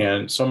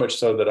 And so much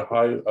so that a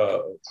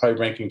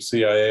high-ranking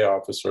CIA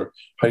officer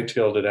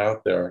hightailed it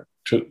out there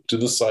to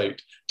the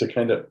site to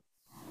kind of,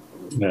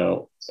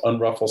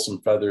 unruffle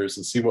some feathers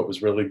and see what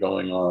was really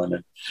going on.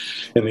 And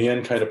in the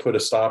end, kind of put a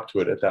stop to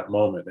it at that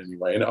moment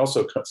anyway. And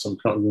also some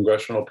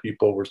congressional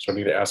people were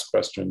starting to ask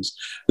questions.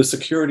 The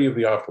security of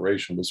the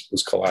operation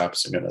was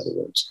collapsing, in other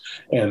words.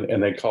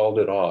 And they called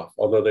it off,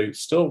 although they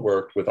still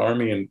worked with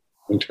Army and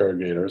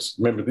interrogators.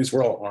 Remember, these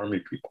were all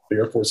Army people. The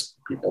Air Force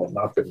people had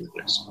not been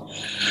released.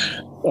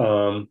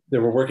 They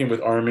were working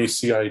with Army,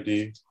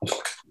 CID,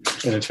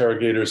 and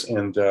interrogators,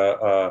 and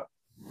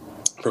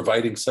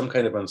providing some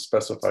kind of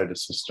unspecified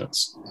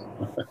assistance.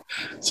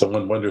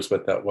 Someone wonders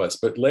what that was.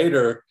 But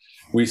later,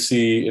 we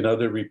see in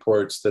other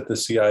reports that the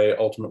CIA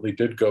ultimately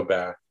did go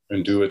back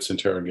and do its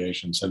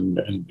interrogations. And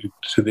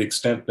to the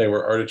extent they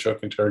were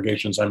artichoke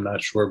interrogations, I'm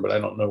not sure, but I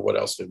don't know what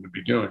else they would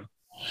be doing,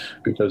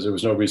 because there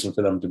was no reason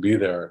for them to be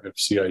there if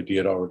CID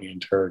had already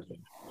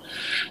interrogated.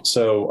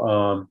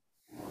 So,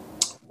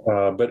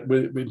 but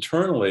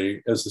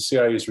internally, as the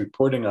CIA is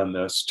reporting on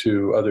this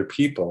to other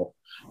people,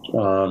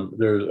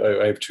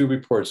 I have two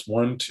reports,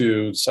 one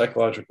to the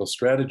Psychological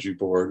Strategy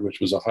Board, which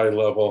was a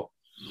high-level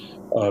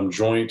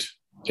joint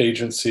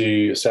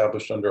agency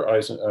established under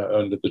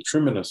the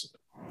Truman,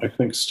 I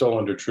think still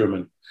under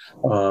Truman,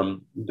 under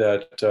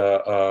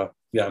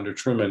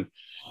Truman.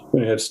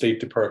 We had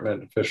State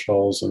Department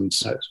officials and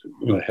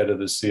head of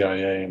the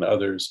CIA and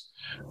others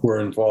were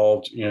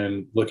involved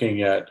in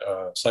looking at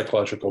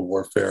psychological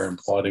warfare and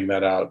plotting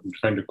that out and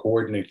trying to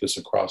coordinate this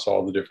across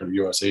all the different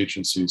U.S.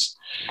 agencies.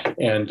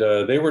 And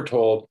they were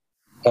told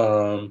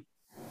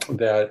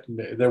that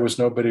there was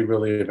nobody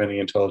really of any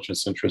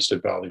intelligence interest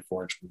at Valley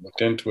Forge. We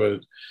looked into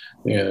it,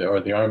 or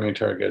the Army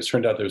interrogators.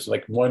 Turned out there was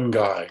like one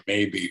guy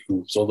maybe who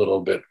was a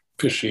little bit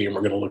fishy, and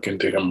we're going to look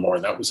into him more,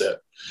 and that was it.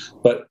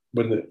 But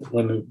when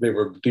they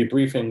were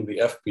debriefing the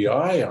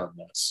FBI on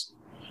this,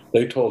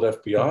 they told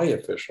FBI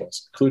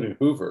officials, including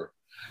Hoover,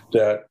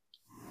 that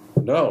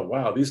no,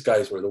 wow, these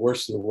guys were the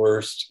worst of the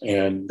worst,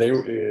 and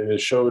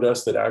it showed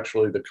us that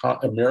actually the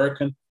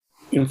American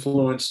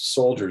influenced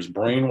soldiers,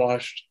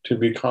 brainwashed to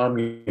be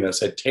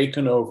communists, had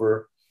taken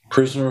over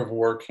prisoner of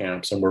war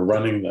camps and were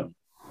running them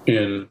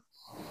in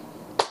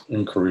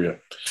Korea.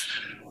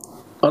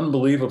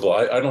 Unbelievable.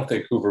 I don't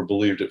think Hoover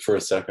believed it for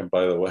a second,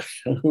 by the way.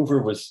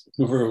 Hoover was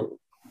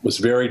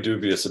very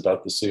dubious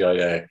about the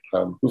CIA.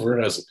 Hoover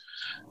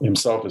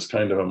himself is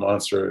kind of a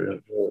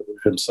monster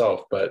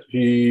himself, but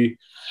he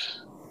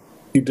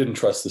didn't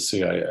trust the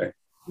CIA.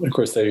 Of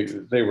course, they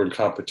were in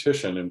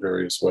competition in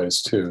various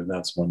ways too, and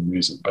that's one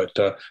reason. But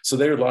so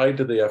they lied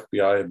to the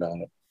FBI about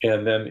it.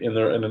 And then in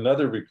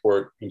another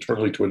report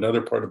internally to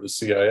another part of the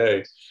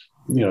CIA,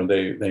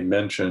 they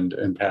mentioned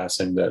in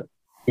passing that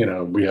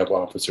we have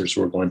officers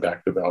who are going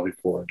back to Valley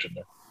Forge and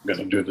they're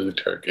going to do the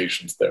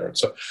interrogations there. And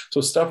so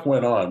stuff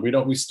went on.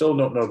 We still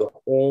don't know the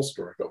whole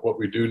story, but what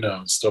we do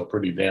know is still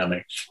pretty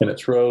damning, and it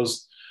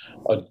throws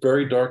a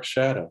very dark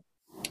shadow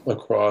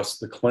across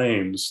the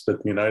claims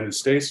that the United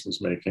States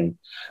was making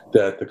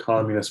that the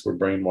communists were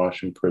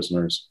brainwashing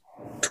prisoners,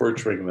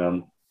 torturing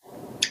them,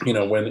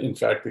 when in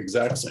fact the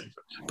exact same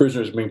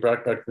prisoners being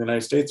brought back to the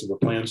United States were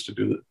plans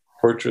to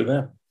torture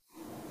them,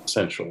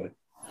 essentially.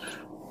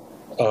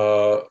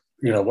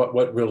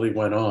 What really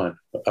went on.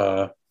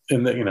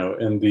 In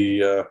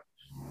the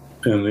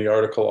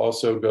article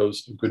also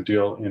goes a good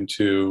deal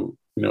into,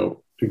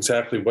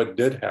 exactly what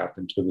did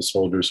happen to the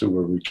soldiers who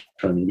were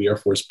returning, the Air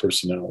Force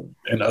personnel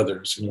and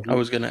others. I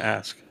was going to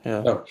ask.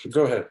 Yeah. Oh,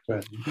 go ahead.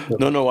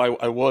 No,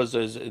 I was.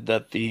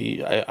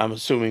 I'm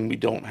assuming we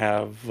don't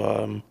have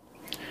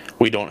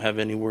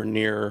anywhere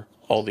near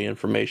all the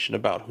information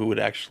about who it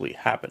actually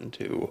happened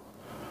to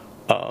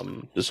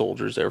the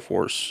soldiers, Air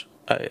Force.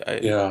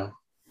 Yeah.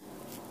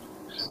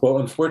 Well,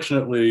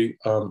 unfortunately,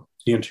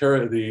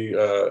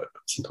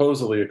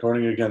 supposedly,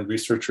 according again,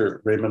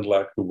 researcher Raymond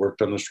Leck, who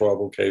worked on the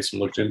Schwabel case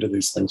and looked into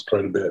these things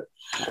quite a bit,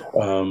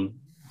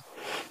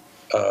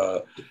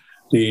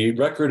 The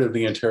record of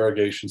the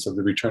interrogations of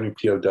the returning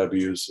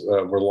POWs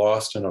were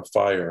lost in a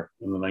fire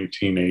in the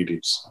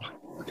 1980s.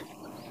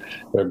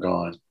 They're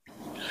gone.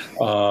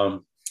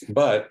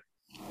 But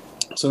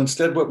so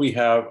instead, what we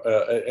have,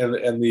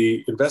 and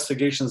the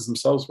investigations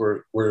themselves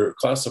were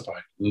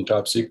classified and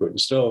top secret, and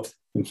still,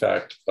 in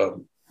fact,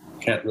 don't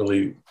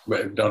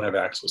have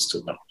access to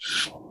them.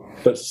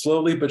 But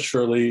slowly but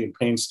surely and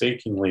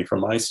painstakingly, from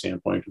my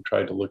standpoint, who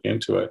tried to look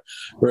into it,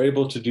 we're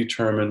able to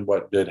determine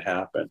what did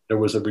happen. There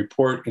was a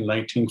report in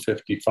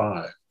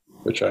 1955,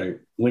 which I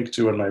linked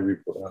to in my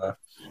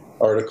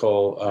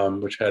article,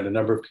 which had a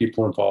number of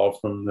people involved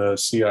from the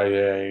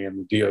CIA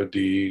and the DOD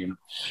and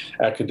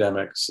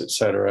academics, et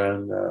cetera,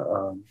 and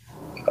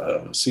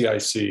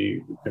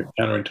CIC,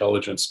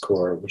 Counterintelligence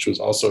Corps, which was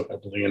also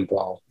heavily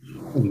involved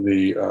in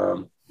the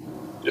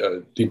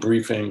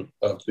debriefing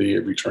of the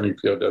returning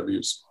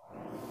POWs.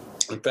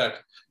 In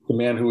fact, the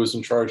man who was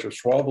in charge of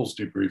Schwabel's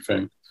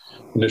debriefing,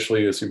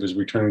 initially as he was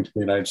returning to the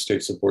United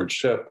States aboard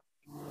ship,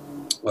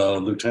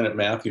 Lieutenant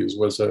Matthews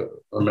was a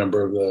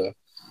member of the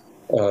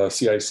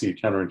CIC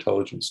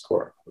Counterintelligence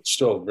Corps. It's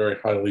still a very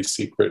highly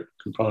secret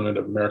component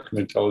of American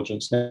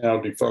intelligence, now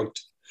defunct.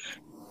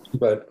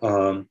 But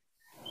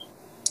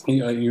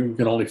you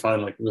can only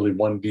find like really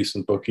one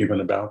decent book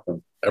even about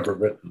them ever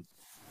written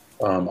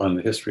on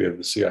the history of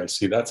the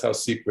CIC. That's how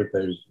secret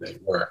they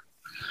were.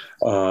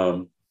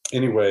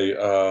 Anyway,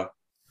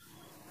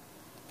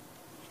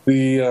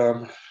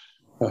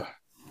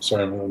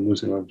 sorry, I'm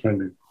losing. I'm trying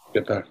to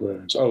get back to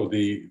it. Oh,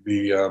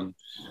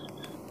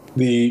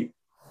 the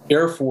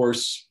Air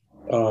Force.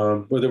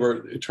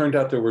 It turned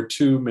out there were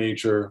two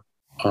major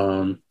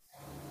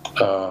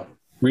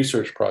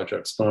research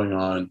projects going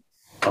on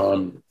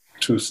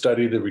to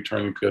study the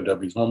returning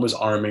POWs. One was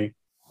Army,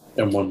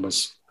 and one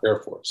was Air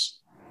Force.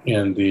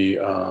 And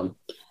there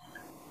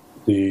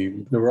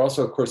were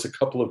also, of course, a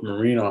couple of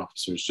Marine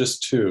officers,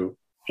 just two,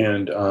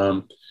 and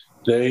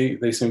they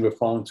seemed to have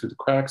fallen through the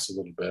cracks a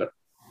little bit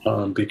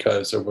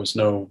because there was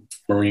no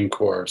Marine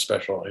Corps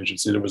special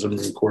agency. There was a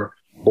Marine Corps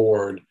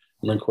board.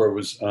 The Marine Corps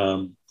was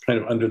kind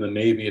of under the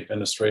Navy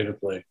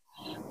administratively,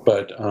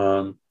 but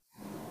the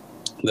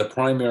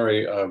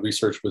primary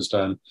research was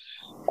done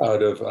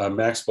out of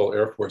Maxwell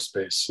Air Force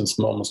Base, since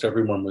almost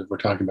everyone we're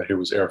talking about here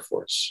was Air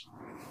Force,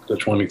 the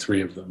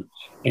 23 of them.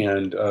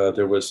 And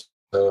there was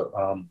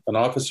an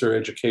officer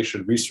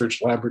education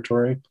research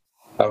laboratory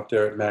out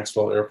there at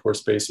Maxwell Air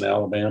Force Base in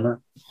Alabama.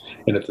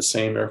 And at the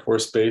same Air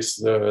Force Base,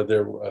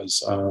 there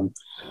was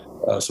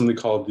something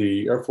called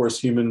the Air Force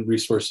Human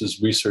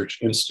Resources Research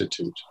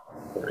Institute,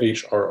 or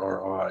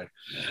HRRI.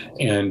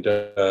 And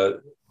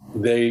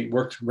they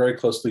worked very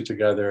closely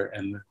together,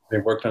 and they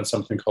worked on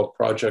something called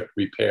Project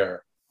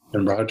Repair.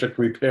 And Project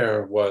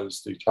Repair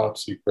was the top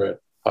secret,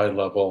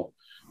 high-level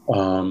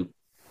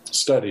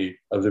study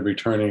of the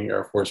returning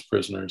Air Force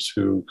prisoners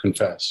who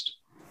confessed.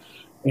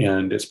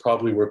 And it's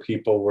probably where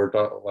people were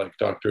like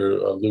Dr.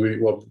 Louis,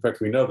 well, in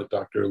fact, we know that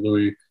Dr.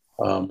 Louis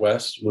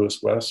West,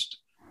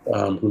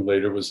 who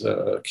later was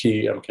a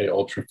key MK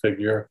Ultra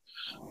figure,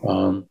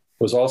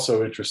 was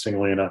also,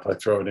 interestingly enough, I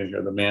throw it in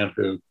here, the man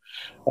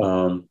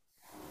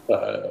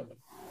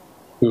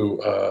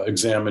who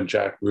examined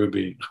Jack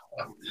Ruby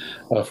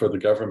for the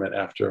government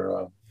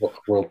after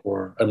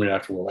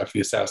after the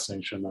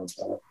assassination of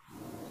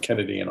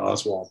Kennedy and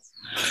Oswald.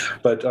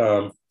 But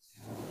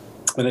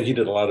and then he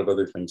did a lot of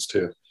other things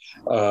too.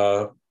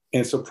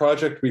 And so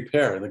Project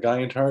Repair, the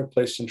guy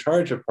placed in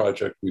charge of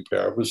Project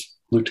Repair was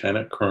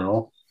Lieutenant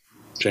Colonel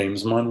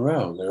James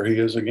Monroe. There he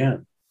is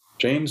again.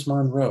 James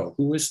Monroe.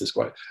 Who is this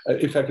guy?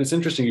 In fact, it's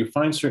interesting. You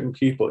find certain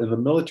people in the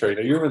military.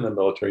 Now, you're in the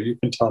military. You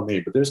can tell me.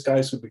 But there's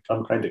guys who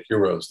become kind of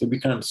heroes. They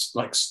become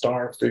like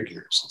star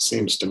figures, it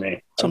seems to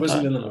me. I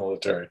wasn't in the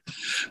military.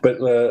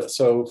 But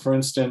so, for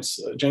instance,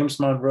 James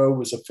Monroe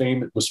was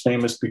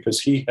famous because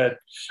he had,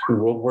 in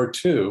World War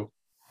II,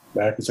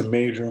 back as a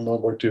major in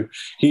World War II,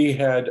 he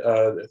had,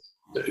 the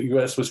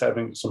U.S. was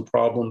having some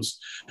problems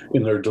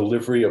in their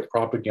delivery of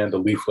propaganda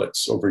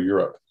leaflets over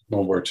Europe.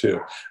 World War II.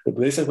 But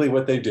basically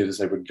what they did is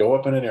they would go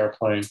up in an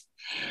airplane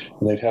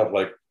and they'd have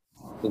like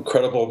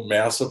incredible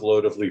massive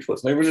load of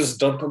leaflets. And they would just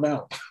dump them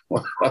out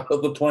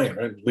of the plane,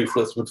 right?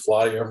 Leaflets would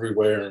fly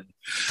everywhere.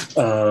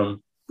 And,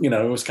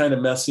 it was kind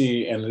of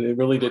messy, and it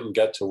really didn't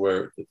get to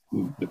where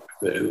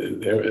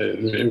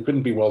it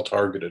couldn't be well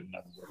targeted, in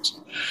other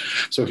words.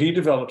 So he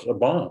developed a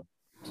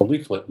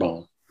leaflet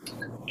bomb.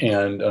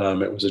 And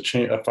it was a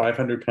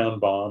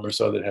 500-pound bomb or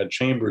so that had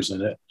chambers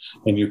in it,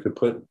 and you could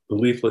put the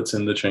leaflets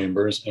in the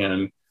chambers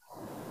and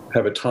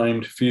have a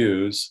timed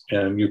fuse,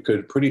 and you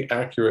could pretty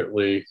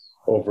accurately,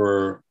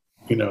 over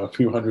a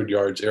few hundred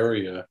yards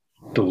area,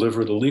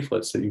 deliver the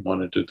leaflets that you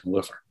wanted to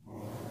deliver.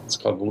 It's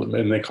called,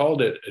 and they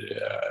called it.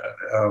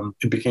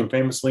 It became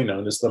famously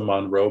known as the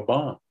Monroe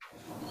Bomb,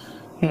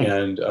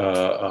 and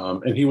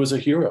he was a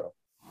hero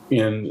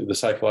in the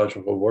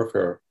psychological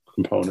warfare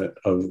component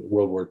of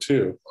World War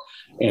II,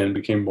 and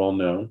became well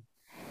known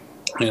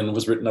and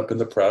was written up in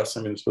the press.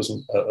 I mean, this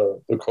wasn't a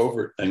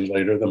covert thing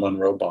later, the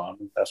Monroe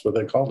Bomb. That's what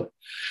they called it.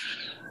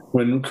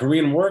 When the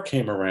Korean War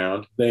came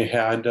around, they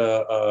had,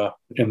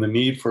 and the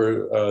need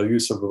for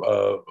use of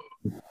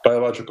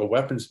biological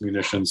weapons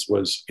munitions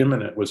was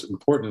imminent, was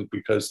important,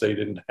 because they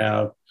didn't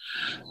have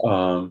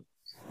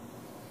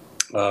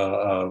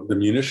the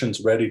munitions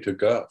ready to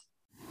go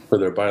for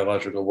their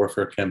biological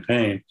warfare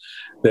campaign.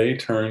 They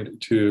turned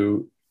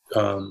to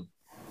the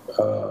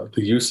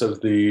use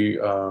of the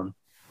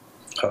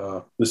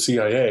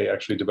CIA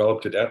actually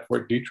developed it at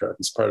Fort Detrick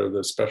as part of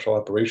the Special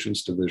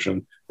Operations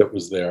Division that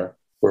was there,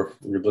 where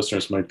your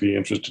listeners might be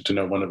interested to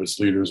know one of its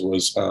leaders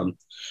was, now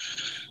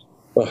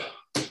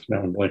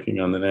I'm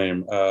blanking on the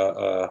name,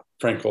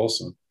 Frank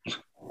Olson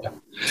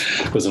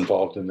was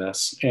involved in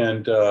this.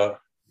 And,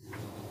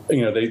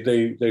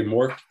 they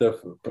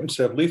morphed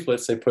instead of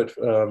leaflets, they put,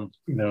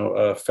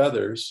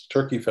 feathers,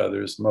 turkey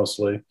feathers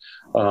mostly,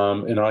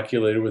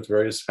 inoculated with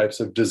various types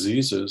of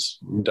diseases,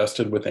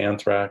 dusted with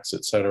anthrax,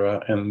 et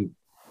cetera, and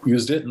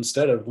used it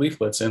instead of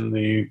leaflets in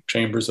the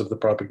chambers of the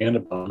propaganda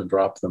bomb and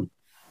dropped them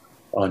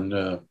on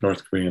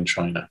North Korea and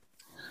China.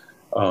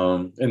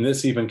 And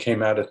this even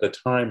came out at the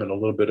time in a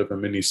little bit of a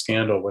mini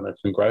scandal when the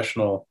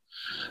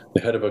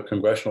head of a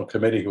congressional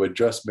committee who had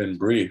just been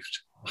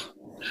briefed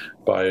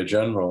by a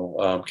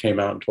general came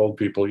out and told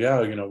people, we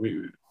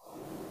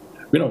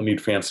don't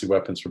need fancy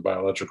weapons for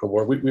biological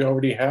war. We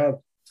already have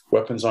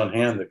weapons on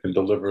hand that can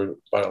deliver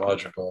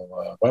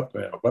biological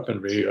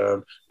weaponry.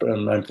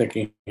 And I'm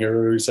thinking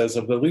here, he says,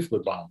 of the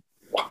leaflet bomb.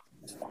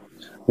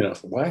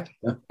 What?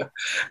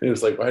 It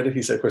was like, why did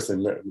he say? Of course, the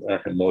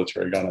American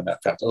military got on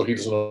that path. Oh, he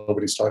doesn't know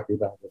what he's talking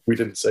about. We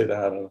didn't say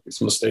that. He's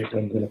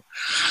mistaken.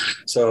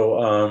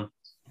 So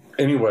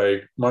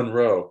anyway,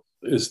 Monroe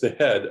is the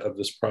head of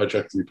this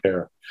Project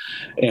Repair,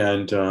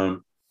 and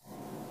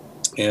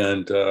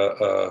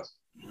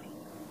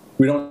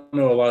we don't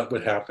know a lot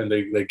what happened.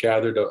 They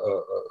gathered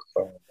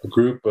a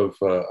group of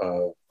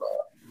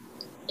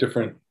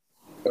different,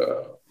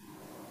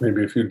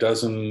 maybe a few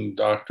dozen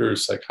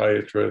doctors,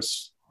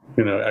 psychiatrists,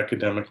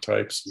 academic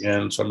types,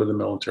 again, some of the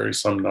military,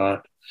 some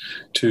not,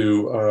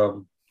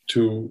 to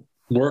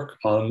work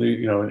on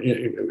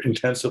the,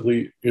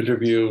 intensively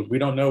interview. We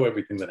don't know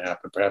everything that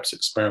happened, perhaps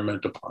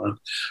experiment upon.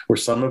 Were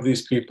some of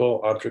these people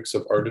objects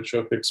of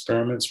artichoke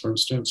experiments, for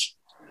instance?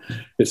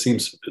 It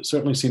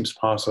certainly seems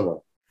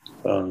possible.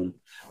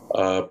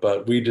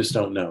 But we just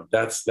don't know.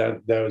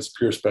 That was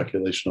pure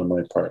speculation on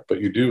my part.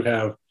 But you do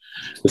have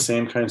the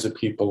same kinds of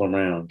people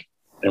around.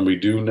 And we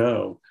do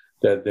know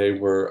that they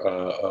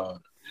were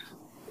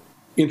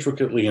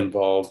intricately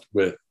involved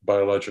with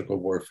biological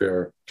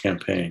warfare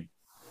campaign.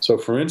 So,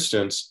 for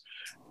instance,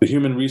 the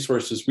Human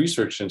Resources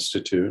Research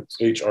Institute,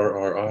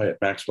 HRRI,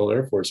 at Maxwell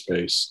Air Force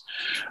Base,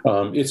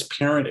 its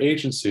parent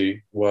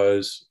agency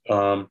was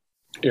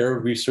Air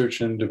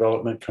Research and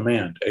Development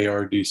Command,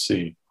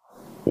 ARDC,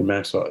 in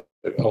Maxwell,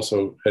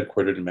 also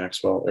headquartered in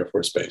Maxwell Air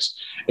Force Base.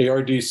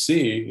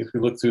 ARDC, if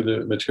you look through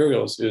the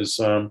materials,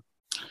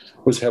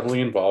 was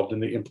heavily involved in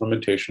the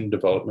implementation and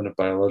development of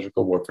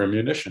biological warfare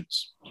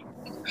munitions.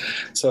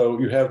 So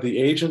you have the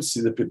agency,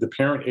 the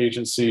parent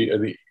agency,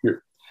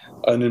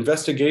 an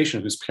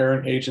investigation whose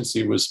parent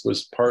agency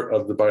was part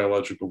of the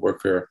biological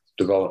warfare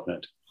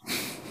development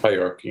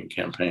hierarchy and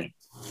campaign,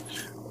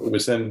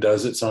 which then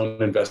does its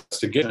own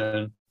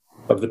investigation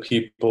of the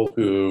people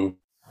who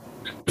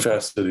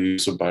confess to the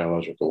use of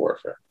biological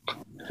warfare.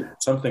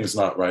 Something's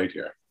not right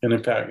here. And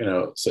in fact,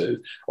 so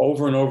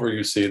over and over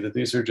you see that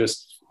these are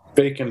just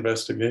fake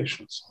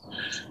investigations.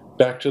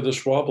 Back to the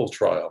Schwabel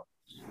trial.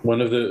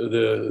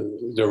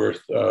 There were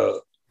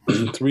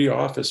 3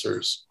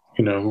 officers,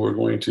 who were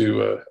going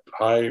to,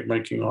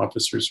 high-ranking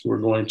officers who were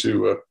going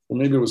to, well,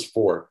 maybe it was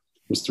 4. It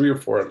was 3 or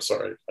 4, I'm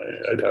sorry.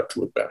 I'd have to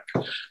look back.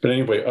 But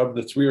anyway, of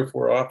the 3 or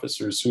 4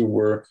 officers who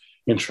were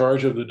in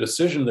charge of the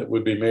decision that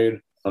would be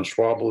made on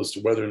Schwabel as to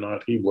whether or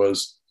not he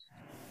was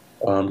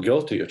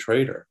guilty, a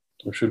traitor,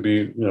 or should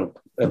be,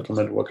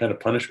 implemented, what kind of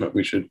punishment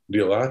we should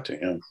deal out to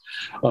him,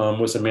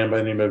 was a man by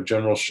the name of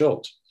General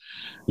Schilt.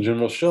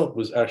 General Schilt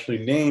was actually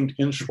named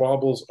in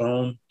Schwabel's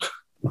own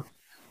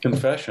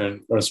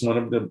confession as one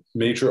of the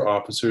major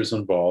officers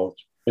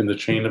involved in the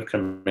chain of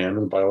command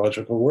of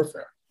biological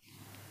warfare.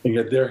 And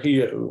yet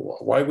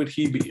why would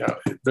he be,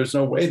 there's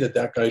no way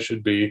that guy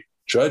should be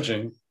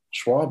judging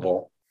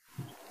Schwabel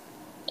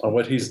on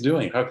what he's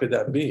doing. How could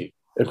that be?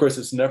 Of course,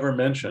 it's never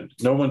mentioned.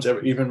 No one's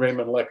ever, even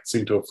Raymond Leck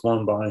seemed to have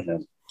flown by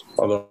him.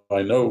 Although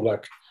I know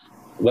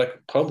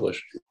Leck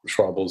published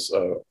Schwabel's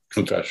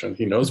confession.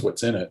 He knows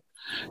what's in it.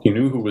 He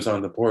knew who was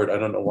on the board. I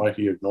don't know why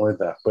he ignored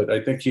that, but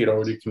I think he had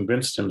already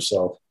convinced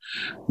himself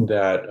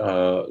that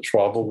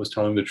Schwabel was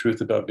telling the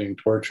truth about being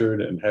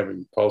tortured and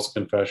having false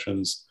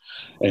confessions.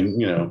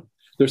 And,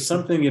 there's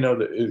something,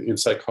 that in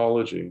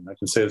psychology, and I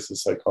can say this as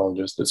a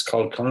psychologist, it's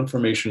called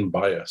confirmation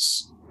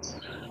bias,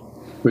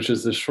 which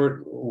is the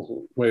short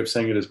way of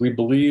saying it is we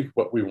believe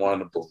what we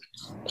want to believe.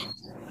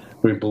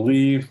 We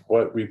believe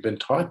what we've been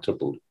taught to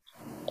believe.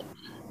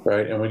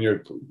 Right. And when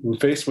you're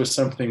faced with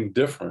something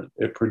different,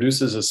 it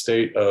produces a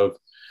state of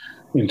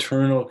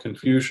internal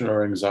confusion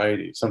or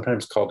anxiety,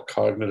 sometimes called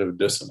cognitive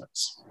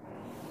dissonance.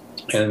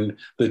 And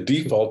the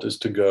default is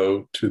to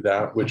go to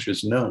that which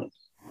is known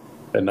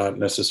and not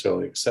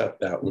necessarily accept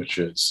that which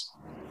is,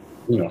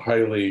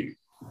 highly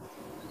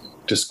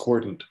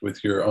discordant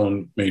with your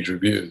own major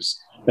views.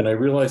 And I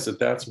realize that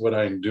that's what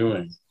I'm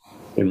doing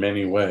in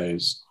many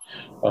ways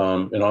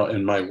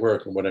in my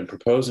work. And what I'm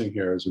proposing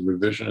here is a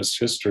revisionist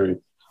history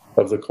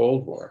of the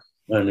Cold War.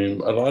 I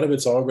mean, a lot of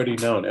it's already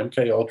known.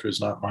 MK Ultra is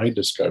not my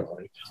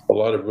discovery. A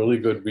lot of really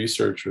good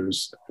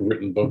researchers have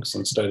written books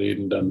and studied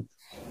and done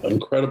an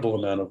incredible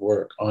amount of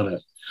work on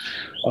it.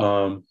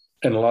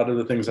 And a lot of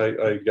the things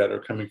I get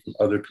are coming from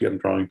other people. I'm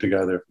drawing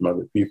together from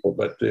other people.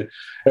 But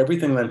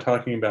everything that I'm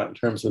talking about in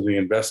terms of the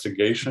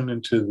investigation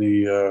into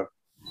the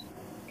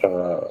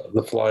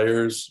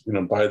flyers,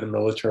 by the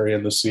military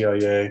and the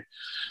CIA,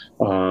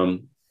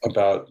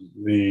 about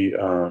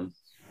the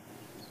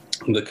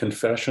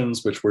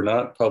confessions, which were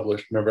not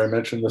published. Remember, I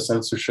mentioned the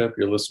censorship.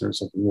 Your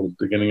listeners at the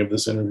beginning of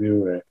this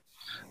interview,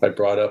 I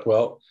brought up,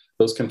 well,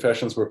 those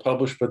confessions were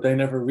published, but they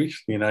never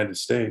reached the United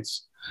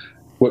States.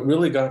 What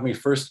really got me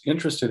first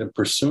interested in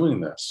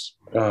pursuing this,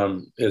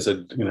 is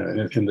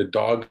in the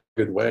dogged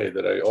way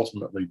that I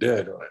ultimately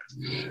did,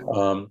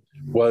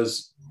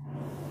 was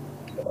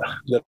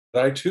that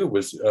I too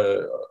was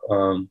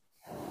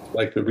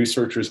like the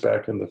researchers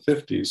back in the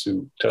 50s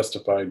who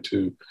testified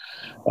to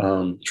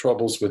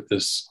troubles with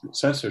this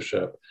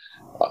censorship.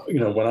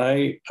 When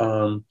I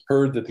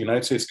heard that the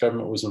United States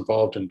government was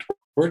involved in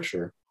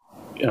torture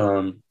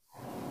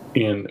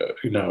in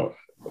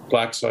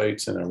black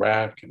sites in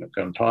Iraq and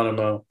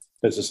Guantanamo,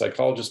 as a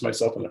psychologist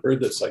myself, and I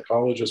heard that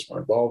psychologists were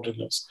involved in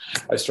this,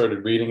 I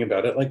started reading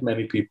about it like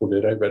many people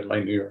did. I read my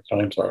New York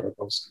Times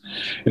articles,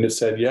 and it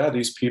said, yeah,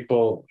 these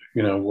people,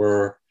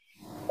 were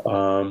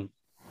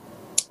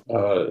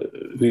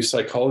these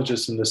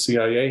psychologists in the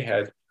CIA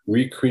had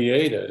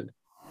recreated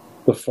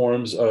the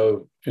forms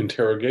of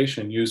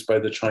interrogation used by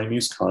the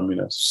Chinese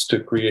communists to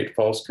create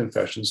false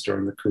confessions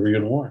during the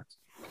Korean War.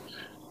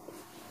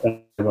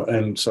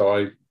 And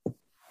so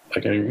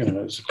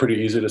it's pretty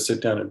easy to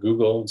sit down at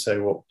Google and say,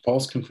 well,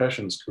 false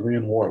confessions,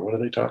 Korean War, what are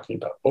they talking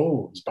about?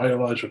 Oh, it's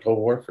biological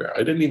warfare. I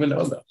didn't even know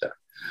about that.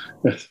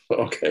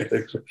 Okay.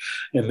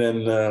 And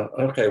then,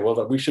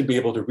 well, we should be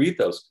able to read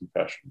those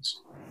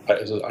confessions.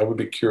 I would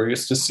be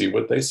curious to see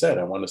what they said.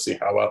 I want to see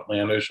how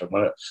outlandish.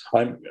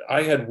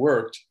 I had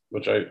worked,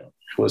 which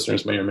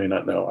listeners may or may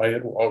not know, I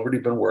had already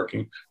been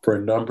working for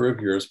a number of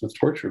years with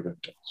torture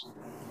victims.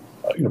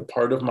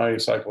 Part of my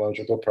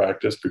psychological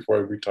practice before I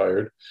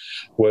retired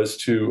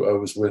was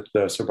with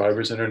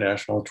Survivors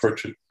International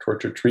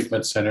Torture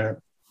Treatment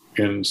Center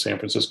in San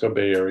Francisco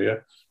Bay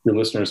Area. Your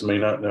listeners may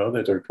not know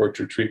that there are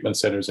torture treatment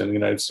centers in the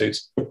United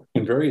States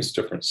in various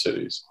different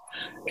cities.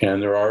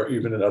 And there are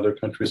even in other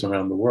countries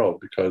around the world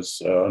because,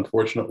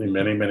 unfortunately,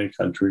 many, many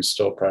countries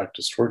still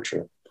practice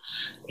torture.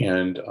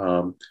 And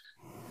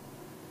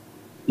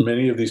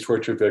many of these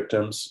torture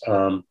victims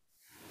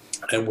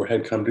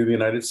had come to the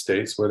United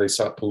States where they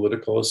sought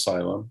political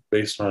asylum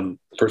based on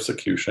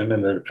persecution,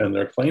 and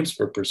their claims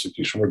for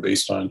persecution were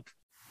based on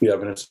the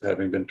evidence of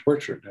having been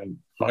tortured. And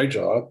my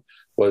job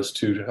was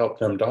to help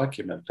them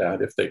document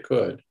that if they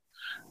could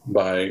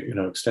by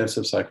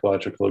extensive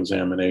psychological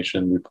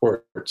examination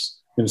reports.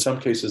 In some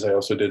cases, I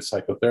also did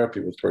psychotherapy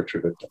with torture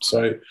victims.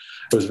 So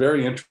I was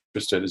very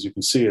interested, as you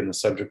can see, in the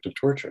subject of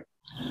torture.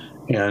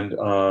 And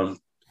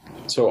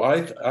so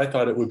I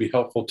thought it would be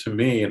helpful to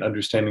me in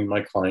understanding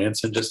my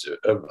clients and just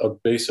a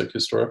basic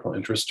historical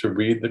interest to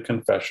read the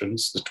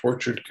confessions, the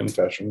tortured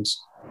confessions,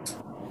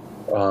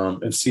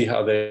 and see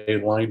how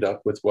they lined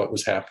up with what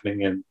was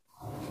happening in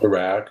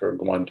Iraq or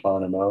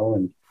Guantanamo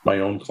and my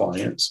own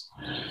clients.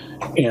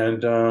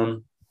 And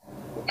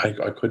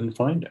I couldn't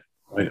find it.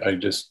 I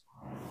just,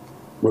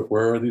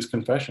 where are these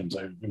confessions?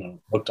 I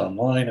looked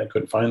online, I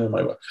couldn't find them.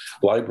 My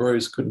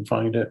libraries couldn't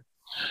find it.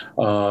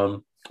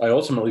 I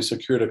ultimately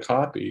secured a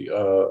copy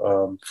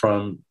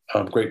from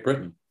Great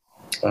Britain.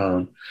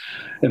 And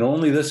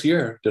only this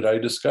year did I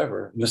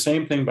discover, and the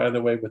same thing, by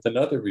the way, with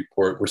another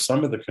report where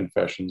some of the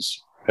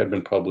confessions had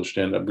been published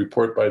in a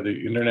report by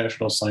the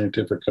International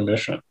Scientific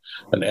Commission,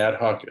 an ad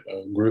hoc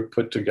group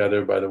put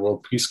together by the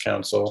World Peace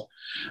Council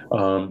in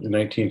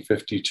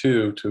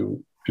 1952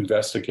 to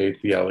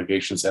investigate the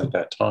allegations at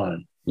that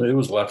time. It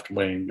was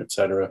left-wing, et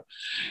cetera.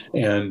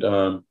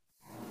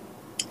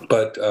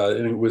 But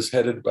it was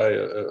headed by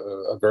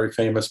a very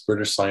famous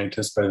British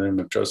scientist by the name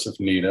of Joseph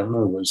Needham,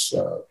 who was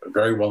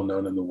very well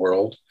known in the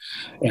world.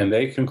 And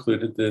they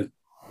concluded that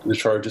the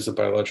charges of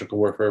biological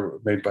warfare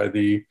made by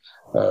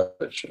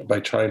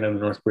China and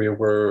North Korea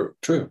were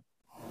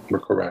were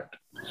correct.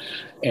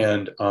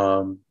 And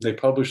they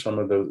published some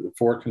of the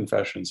 4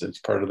 confessions as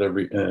part of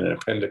an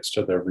appendix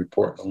to their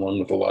report, along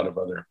with a lot of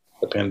other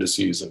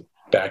appendices of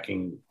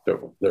backing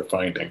their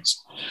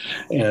findings.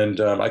 And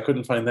I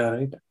couldn't find that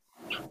either.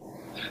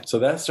 So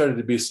that started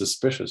to be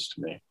suspicious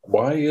to me.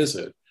 Why is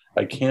it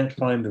I can't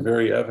find the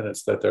very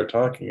evidence that they're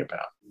talking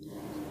about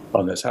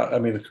on this?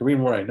 The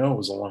Korean War I know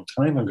was a long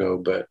time ago,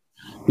 but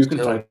you can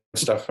find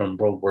stuff from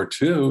World War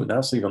II, and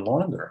that's even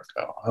longer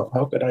ago.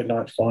 How could I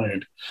not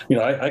find?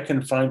 I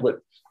could find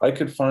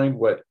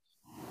what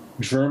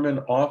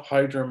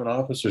high German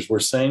officers were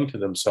saying to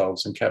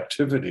themselves in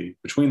captivity,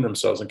 between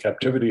themselves in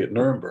captivity at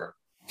Nuremberg.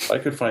 I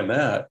could find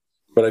that,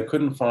 but I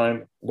couldn't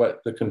find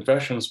what the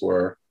confessions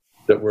were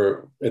that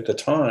were at the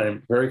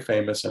time very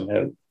famous and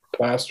had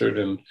plastered,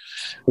 and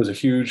was a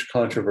huge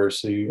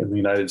controversy in the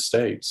United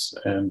States.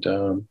 And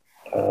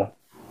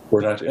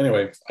we're not,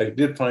 anyway, I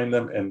did find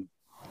them, and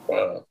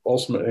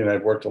ultimately, and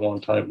I've worked a long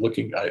time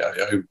looking,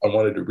 I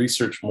wanted to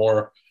research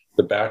more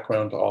the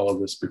background to all of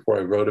this before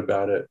I wrote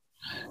about it.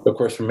 Of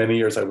course, for many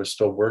years, I was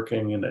still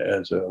working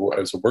as a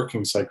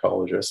working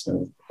psychologist,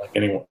 and like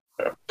any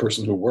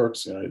person who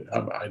works, I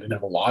didn't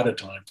have a lot of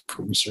time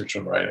for research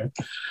and writing.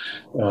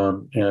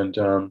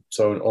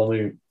 So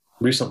only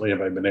recently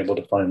have I been able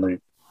to finally,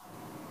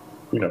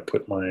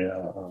 put my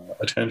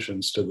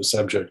attentions to the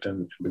subject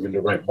and begin to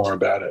write more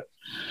about it.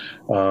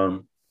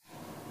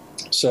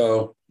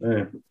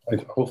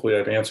 Hopefully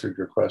I've answered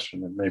your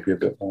question and maybe a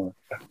bit more.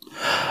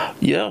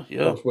 Yeah.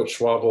 What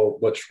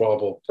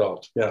Schwabel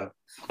felt. Yeah.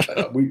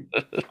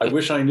 I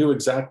wish I knew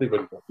exactly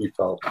what he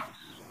felt.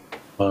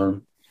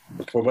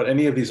 For what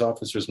any of these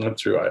officers went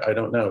through, I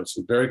don't know. It's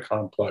very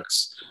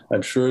complex.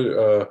 I'm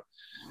sure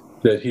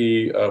that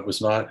he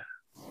was not,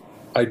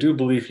 I do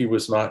believe he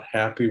was not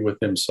happy with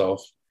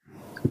himself.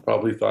 He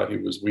probably thought he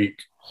was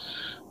weak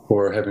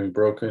for having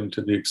broken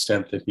to the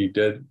extent that he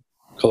did,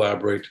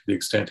 collaborate to the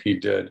extent he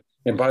did.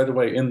 And by the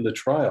way, in the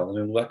trial and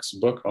in Lech's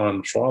book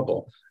on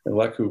Schwabel, and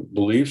Lech, who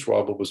believes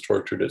Schwabel was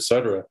tortured,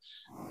 etc.,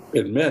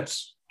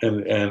 admits,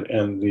 and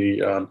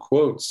the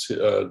quotes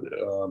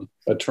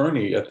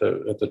attorney at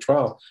the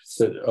trial,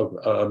 that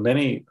of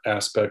many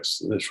aspects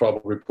that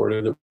Schwabel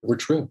reported that were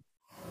true.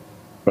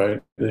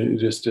 Right,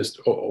 just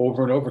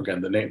over and over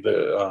again,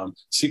 the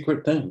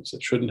secret things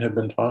that shouldn't have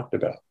been talked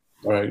about.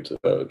 Right,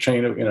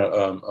 chain of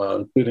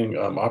including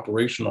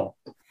operational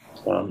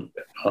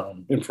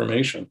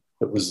information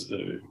that was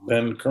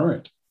then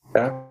current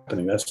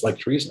happening. That's like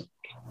treason,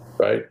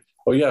 right?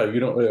 Oh yeah,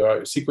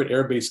 secret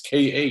airbase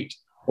K8.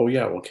 Oh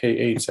yeah, well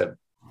K8's at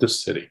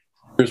this city.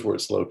 Here's where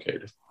it's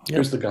located. Yep.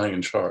 Here's the guy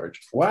in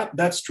charge. What?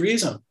 That's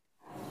treason.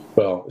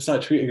 Well, it's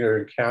not treason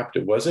or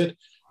captive, was it?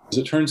 As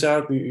it turns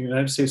out, the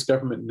United States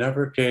government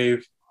never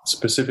gave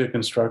specific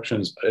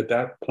instructions at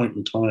that point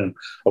in time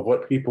of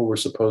what people were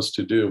supposed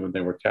to do when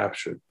they were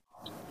captured.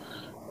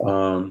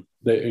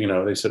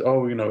 They said,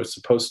 it's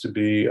supposed to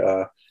be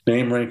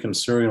name, rank, and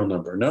serial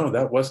number. No,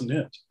 that wasn't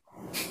it.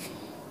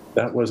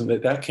 That wasn't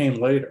it. That came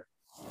later,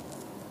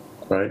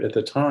 right? At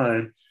the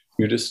time,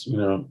 you just,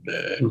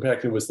 in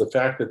fact, it was the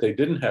fact that they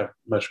didn't have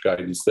much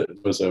guidance that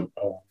was there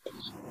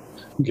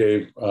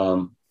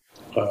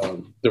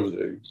was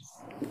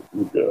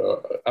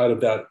out of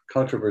that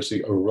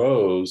controversy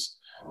arose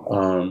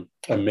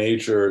a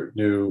major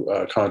new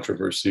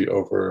controversy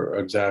over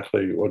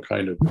exactly what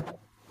kind of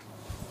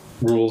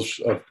rules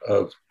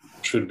of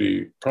should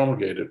be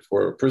promulgated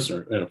for a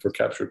prisoner, for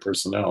captured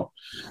personnel,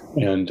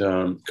 and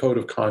code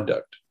of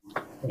conduct,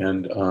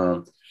 and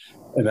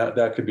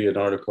that could be an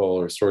article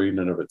or a story in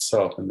and of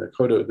itself. And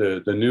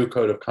the new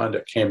code of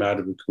conduct came out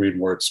of the Korean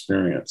War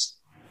experience,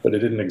 but it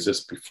didn't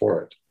exist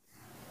before it.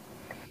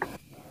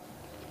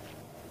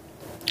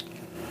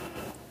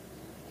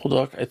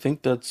 Well, Doc, I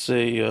think that's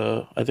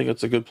a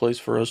good place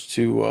for us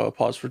to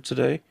pause for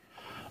today.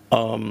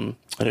 I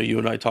know you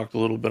and I talked a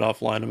little bit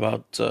offline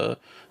about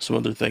some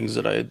other things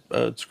that I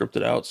had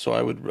scripted out, so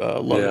I would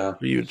love it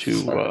for you to.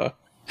 Sure.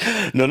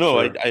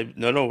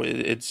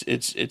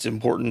 It's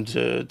important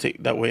to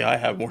take that way. I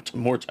have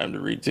more time to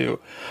read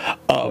too.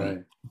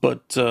 Right.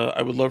 But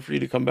I would love for you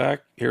to come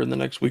back here in the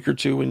next week or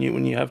two when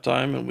you have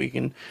time, and we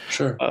can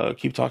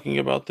keep talking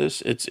about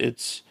this.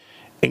 It's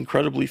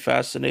incredibly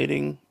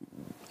fascinating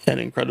and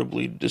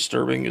incredibly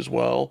disturbing as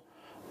well.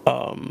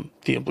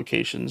 The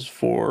implications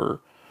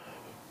for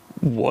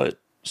what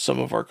some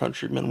of our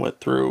countrymen went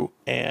through,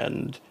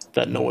 and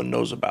that no one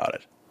knows about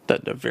it.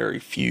 That very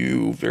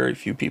few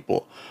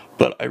people.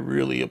 But I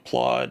really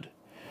applaud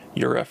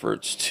your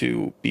efforts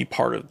to be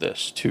part of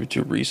this,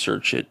 to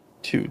research it,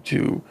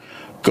 to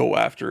go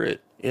after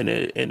it in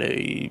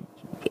a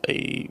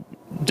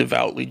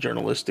devoutly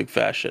journalistic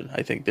fashion.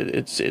 I think that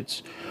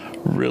it's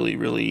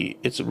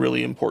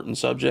really important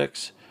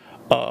subjects.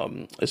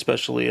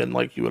 Especially, and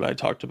like you and I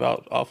talked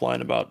about offline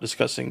about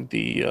discussing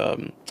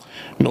the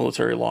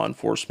military law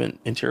enforcement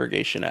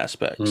interrogation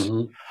aspects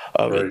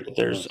of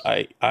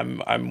it.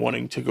 I'm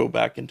wanting to go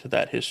back into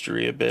that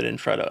history a bit and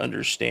try to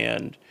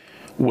understand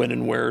when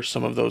and where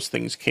some of those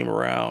things came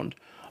around.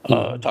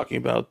 Talking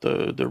about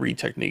the Reed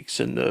techniques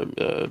and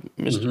the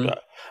Mr.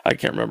 I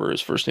can't remember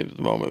his first name at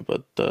the moment,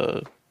 but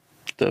the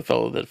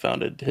fellow that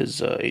founded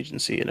his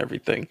agency and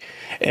everything,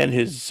 and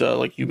his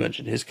like you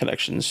mentioned, his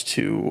connections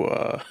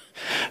to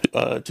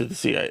the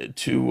CIA.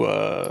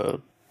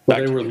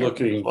 They were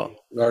looking.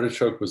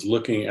 Artichoke was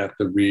looking at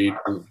the Reed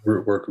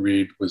work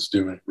Reed was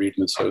doing, Reed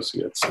and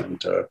Associates,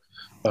 and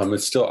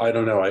it's still, I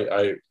don't know.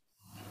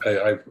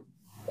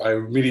 I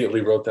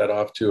immediately wrote that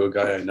off to a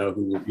guy I know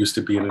who used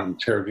to be an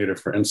interrogator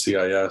for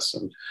NCIS,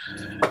 and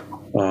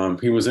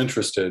he was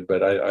interested,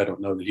 but I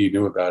don't know that he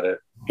knew about it,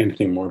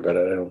 anything more about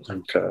it. I don't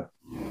think.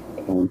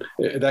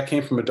 That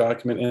came from a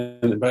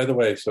document. And by the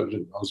way, so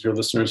as your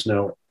listeners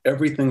know,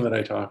 everything that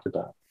I talk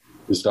about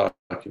is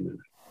documented.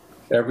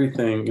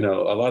 Everything, a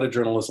lot of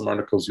journalism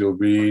articles you'll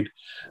read,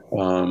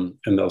 and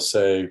they'll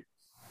say,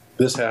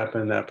 this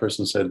happened, that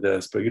person said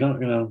this, but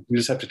you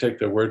just have to take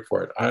their word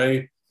for it.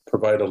 I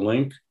provide a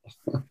link,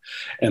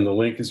 and the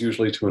link is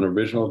usually to an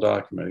original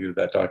document. Either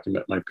that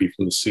document might be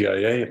from the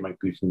CIA, it might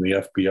be from the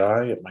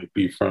FBI, it might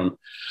be from,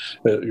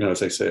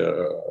 as I say,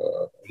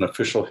 an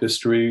official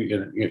history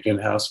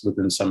in-house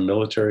within some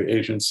military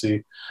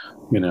agency,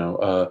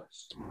 or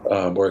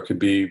it could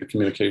be the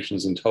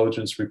communications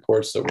intelligence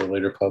reports that were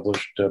later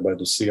published by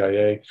the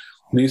CIA.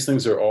 These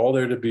things are all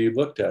there to be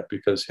looked at,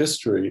 because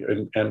history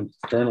and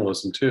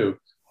journalism too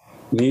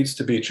needs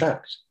to be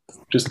checked.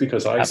 Just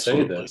because I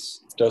Absolutely. say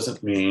this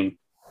doesn't mean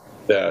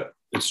that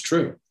it's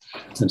true.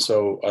 And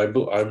so I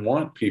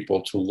want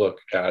people to look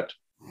at,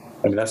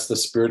 that's the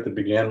spirit that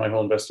began my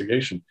whole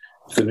investigation.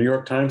 If the New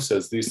York Times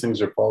says these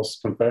things are false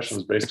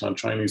confessions based on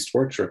Chinese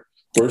torture,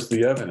 where's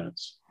the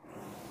evidence?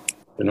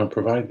 They don't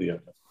provide the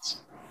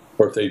evidence.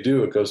 Or if they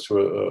do, it goes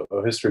to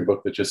a history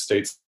book that just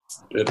states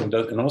it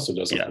and also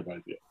doesn't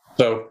provide the evidence.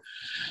 So,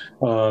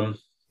 and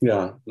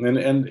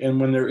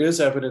when there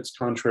is evidence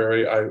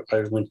contrary, I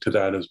link to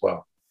that as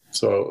well.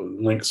 So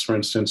links, for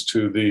instance,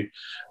 to the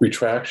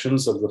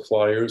retractions of the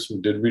flyers who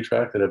did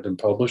retract that have been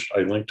published, I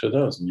link to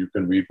those, and you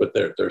can read what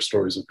their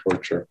stories of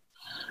torture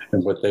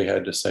and what they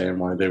had to say and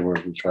why they were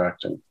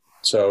retracting.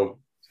 So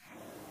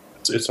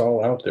it's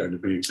all out there to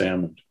be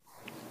examined.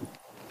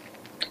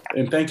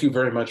 And thank you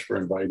very much for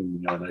inviting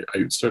me on.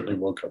 I certainly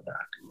will come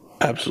back.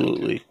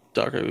 Absolutely,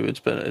 Dr. Abu. It's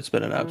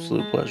been an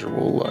absolute pleasure.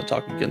 We'll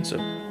talk again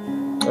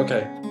soon.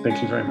 Okay,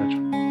 thank you very much.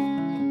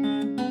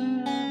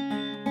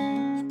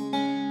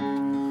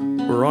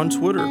 We're on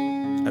Twitter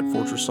at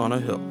Fortress on a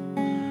Hill,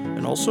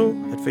 and also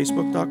at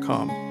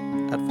Facebook.com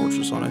at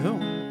Fortress on a Hill.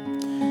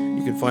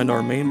 You can find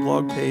our main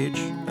blog page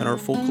and our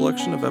full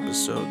collection of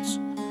episodes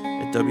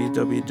at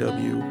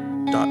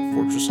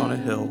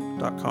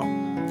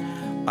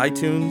www.fortressonahill.com.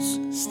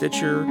 iTunes,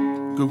 Stitcher,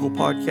 Google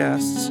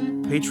Podcasts,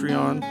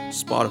 Patreon,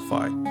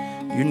 Spotify.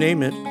 You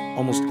name it,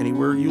 almost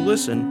anywhere you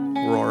listen,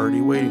 we're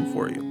already waiting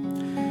for you.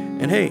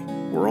 And hey,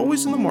 we're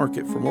always in the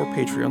market for more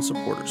Patreon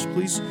supporters.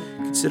 Please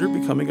consider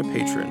becoming a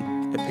patron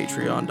at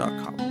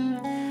patreon.com.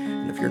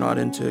 And if you're not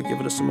into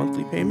giving us a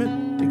monthly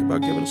payment, think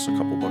about giving us a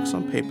couple bucks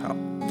on PayPal.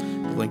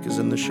 The link is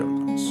in the show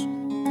notes.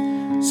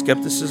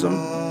 Skepticism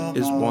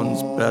is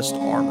one's best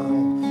armor.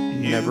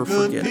 Never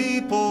forget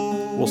it.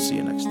 We'll see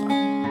you next time.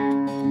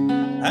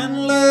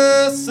 And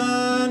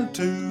listen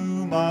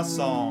to my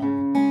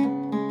song.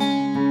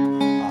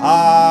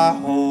 I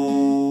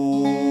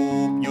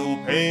hope you'll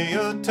pay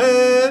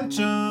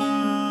attention.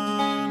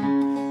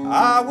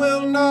 I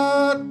will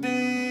not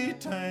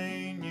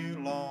detain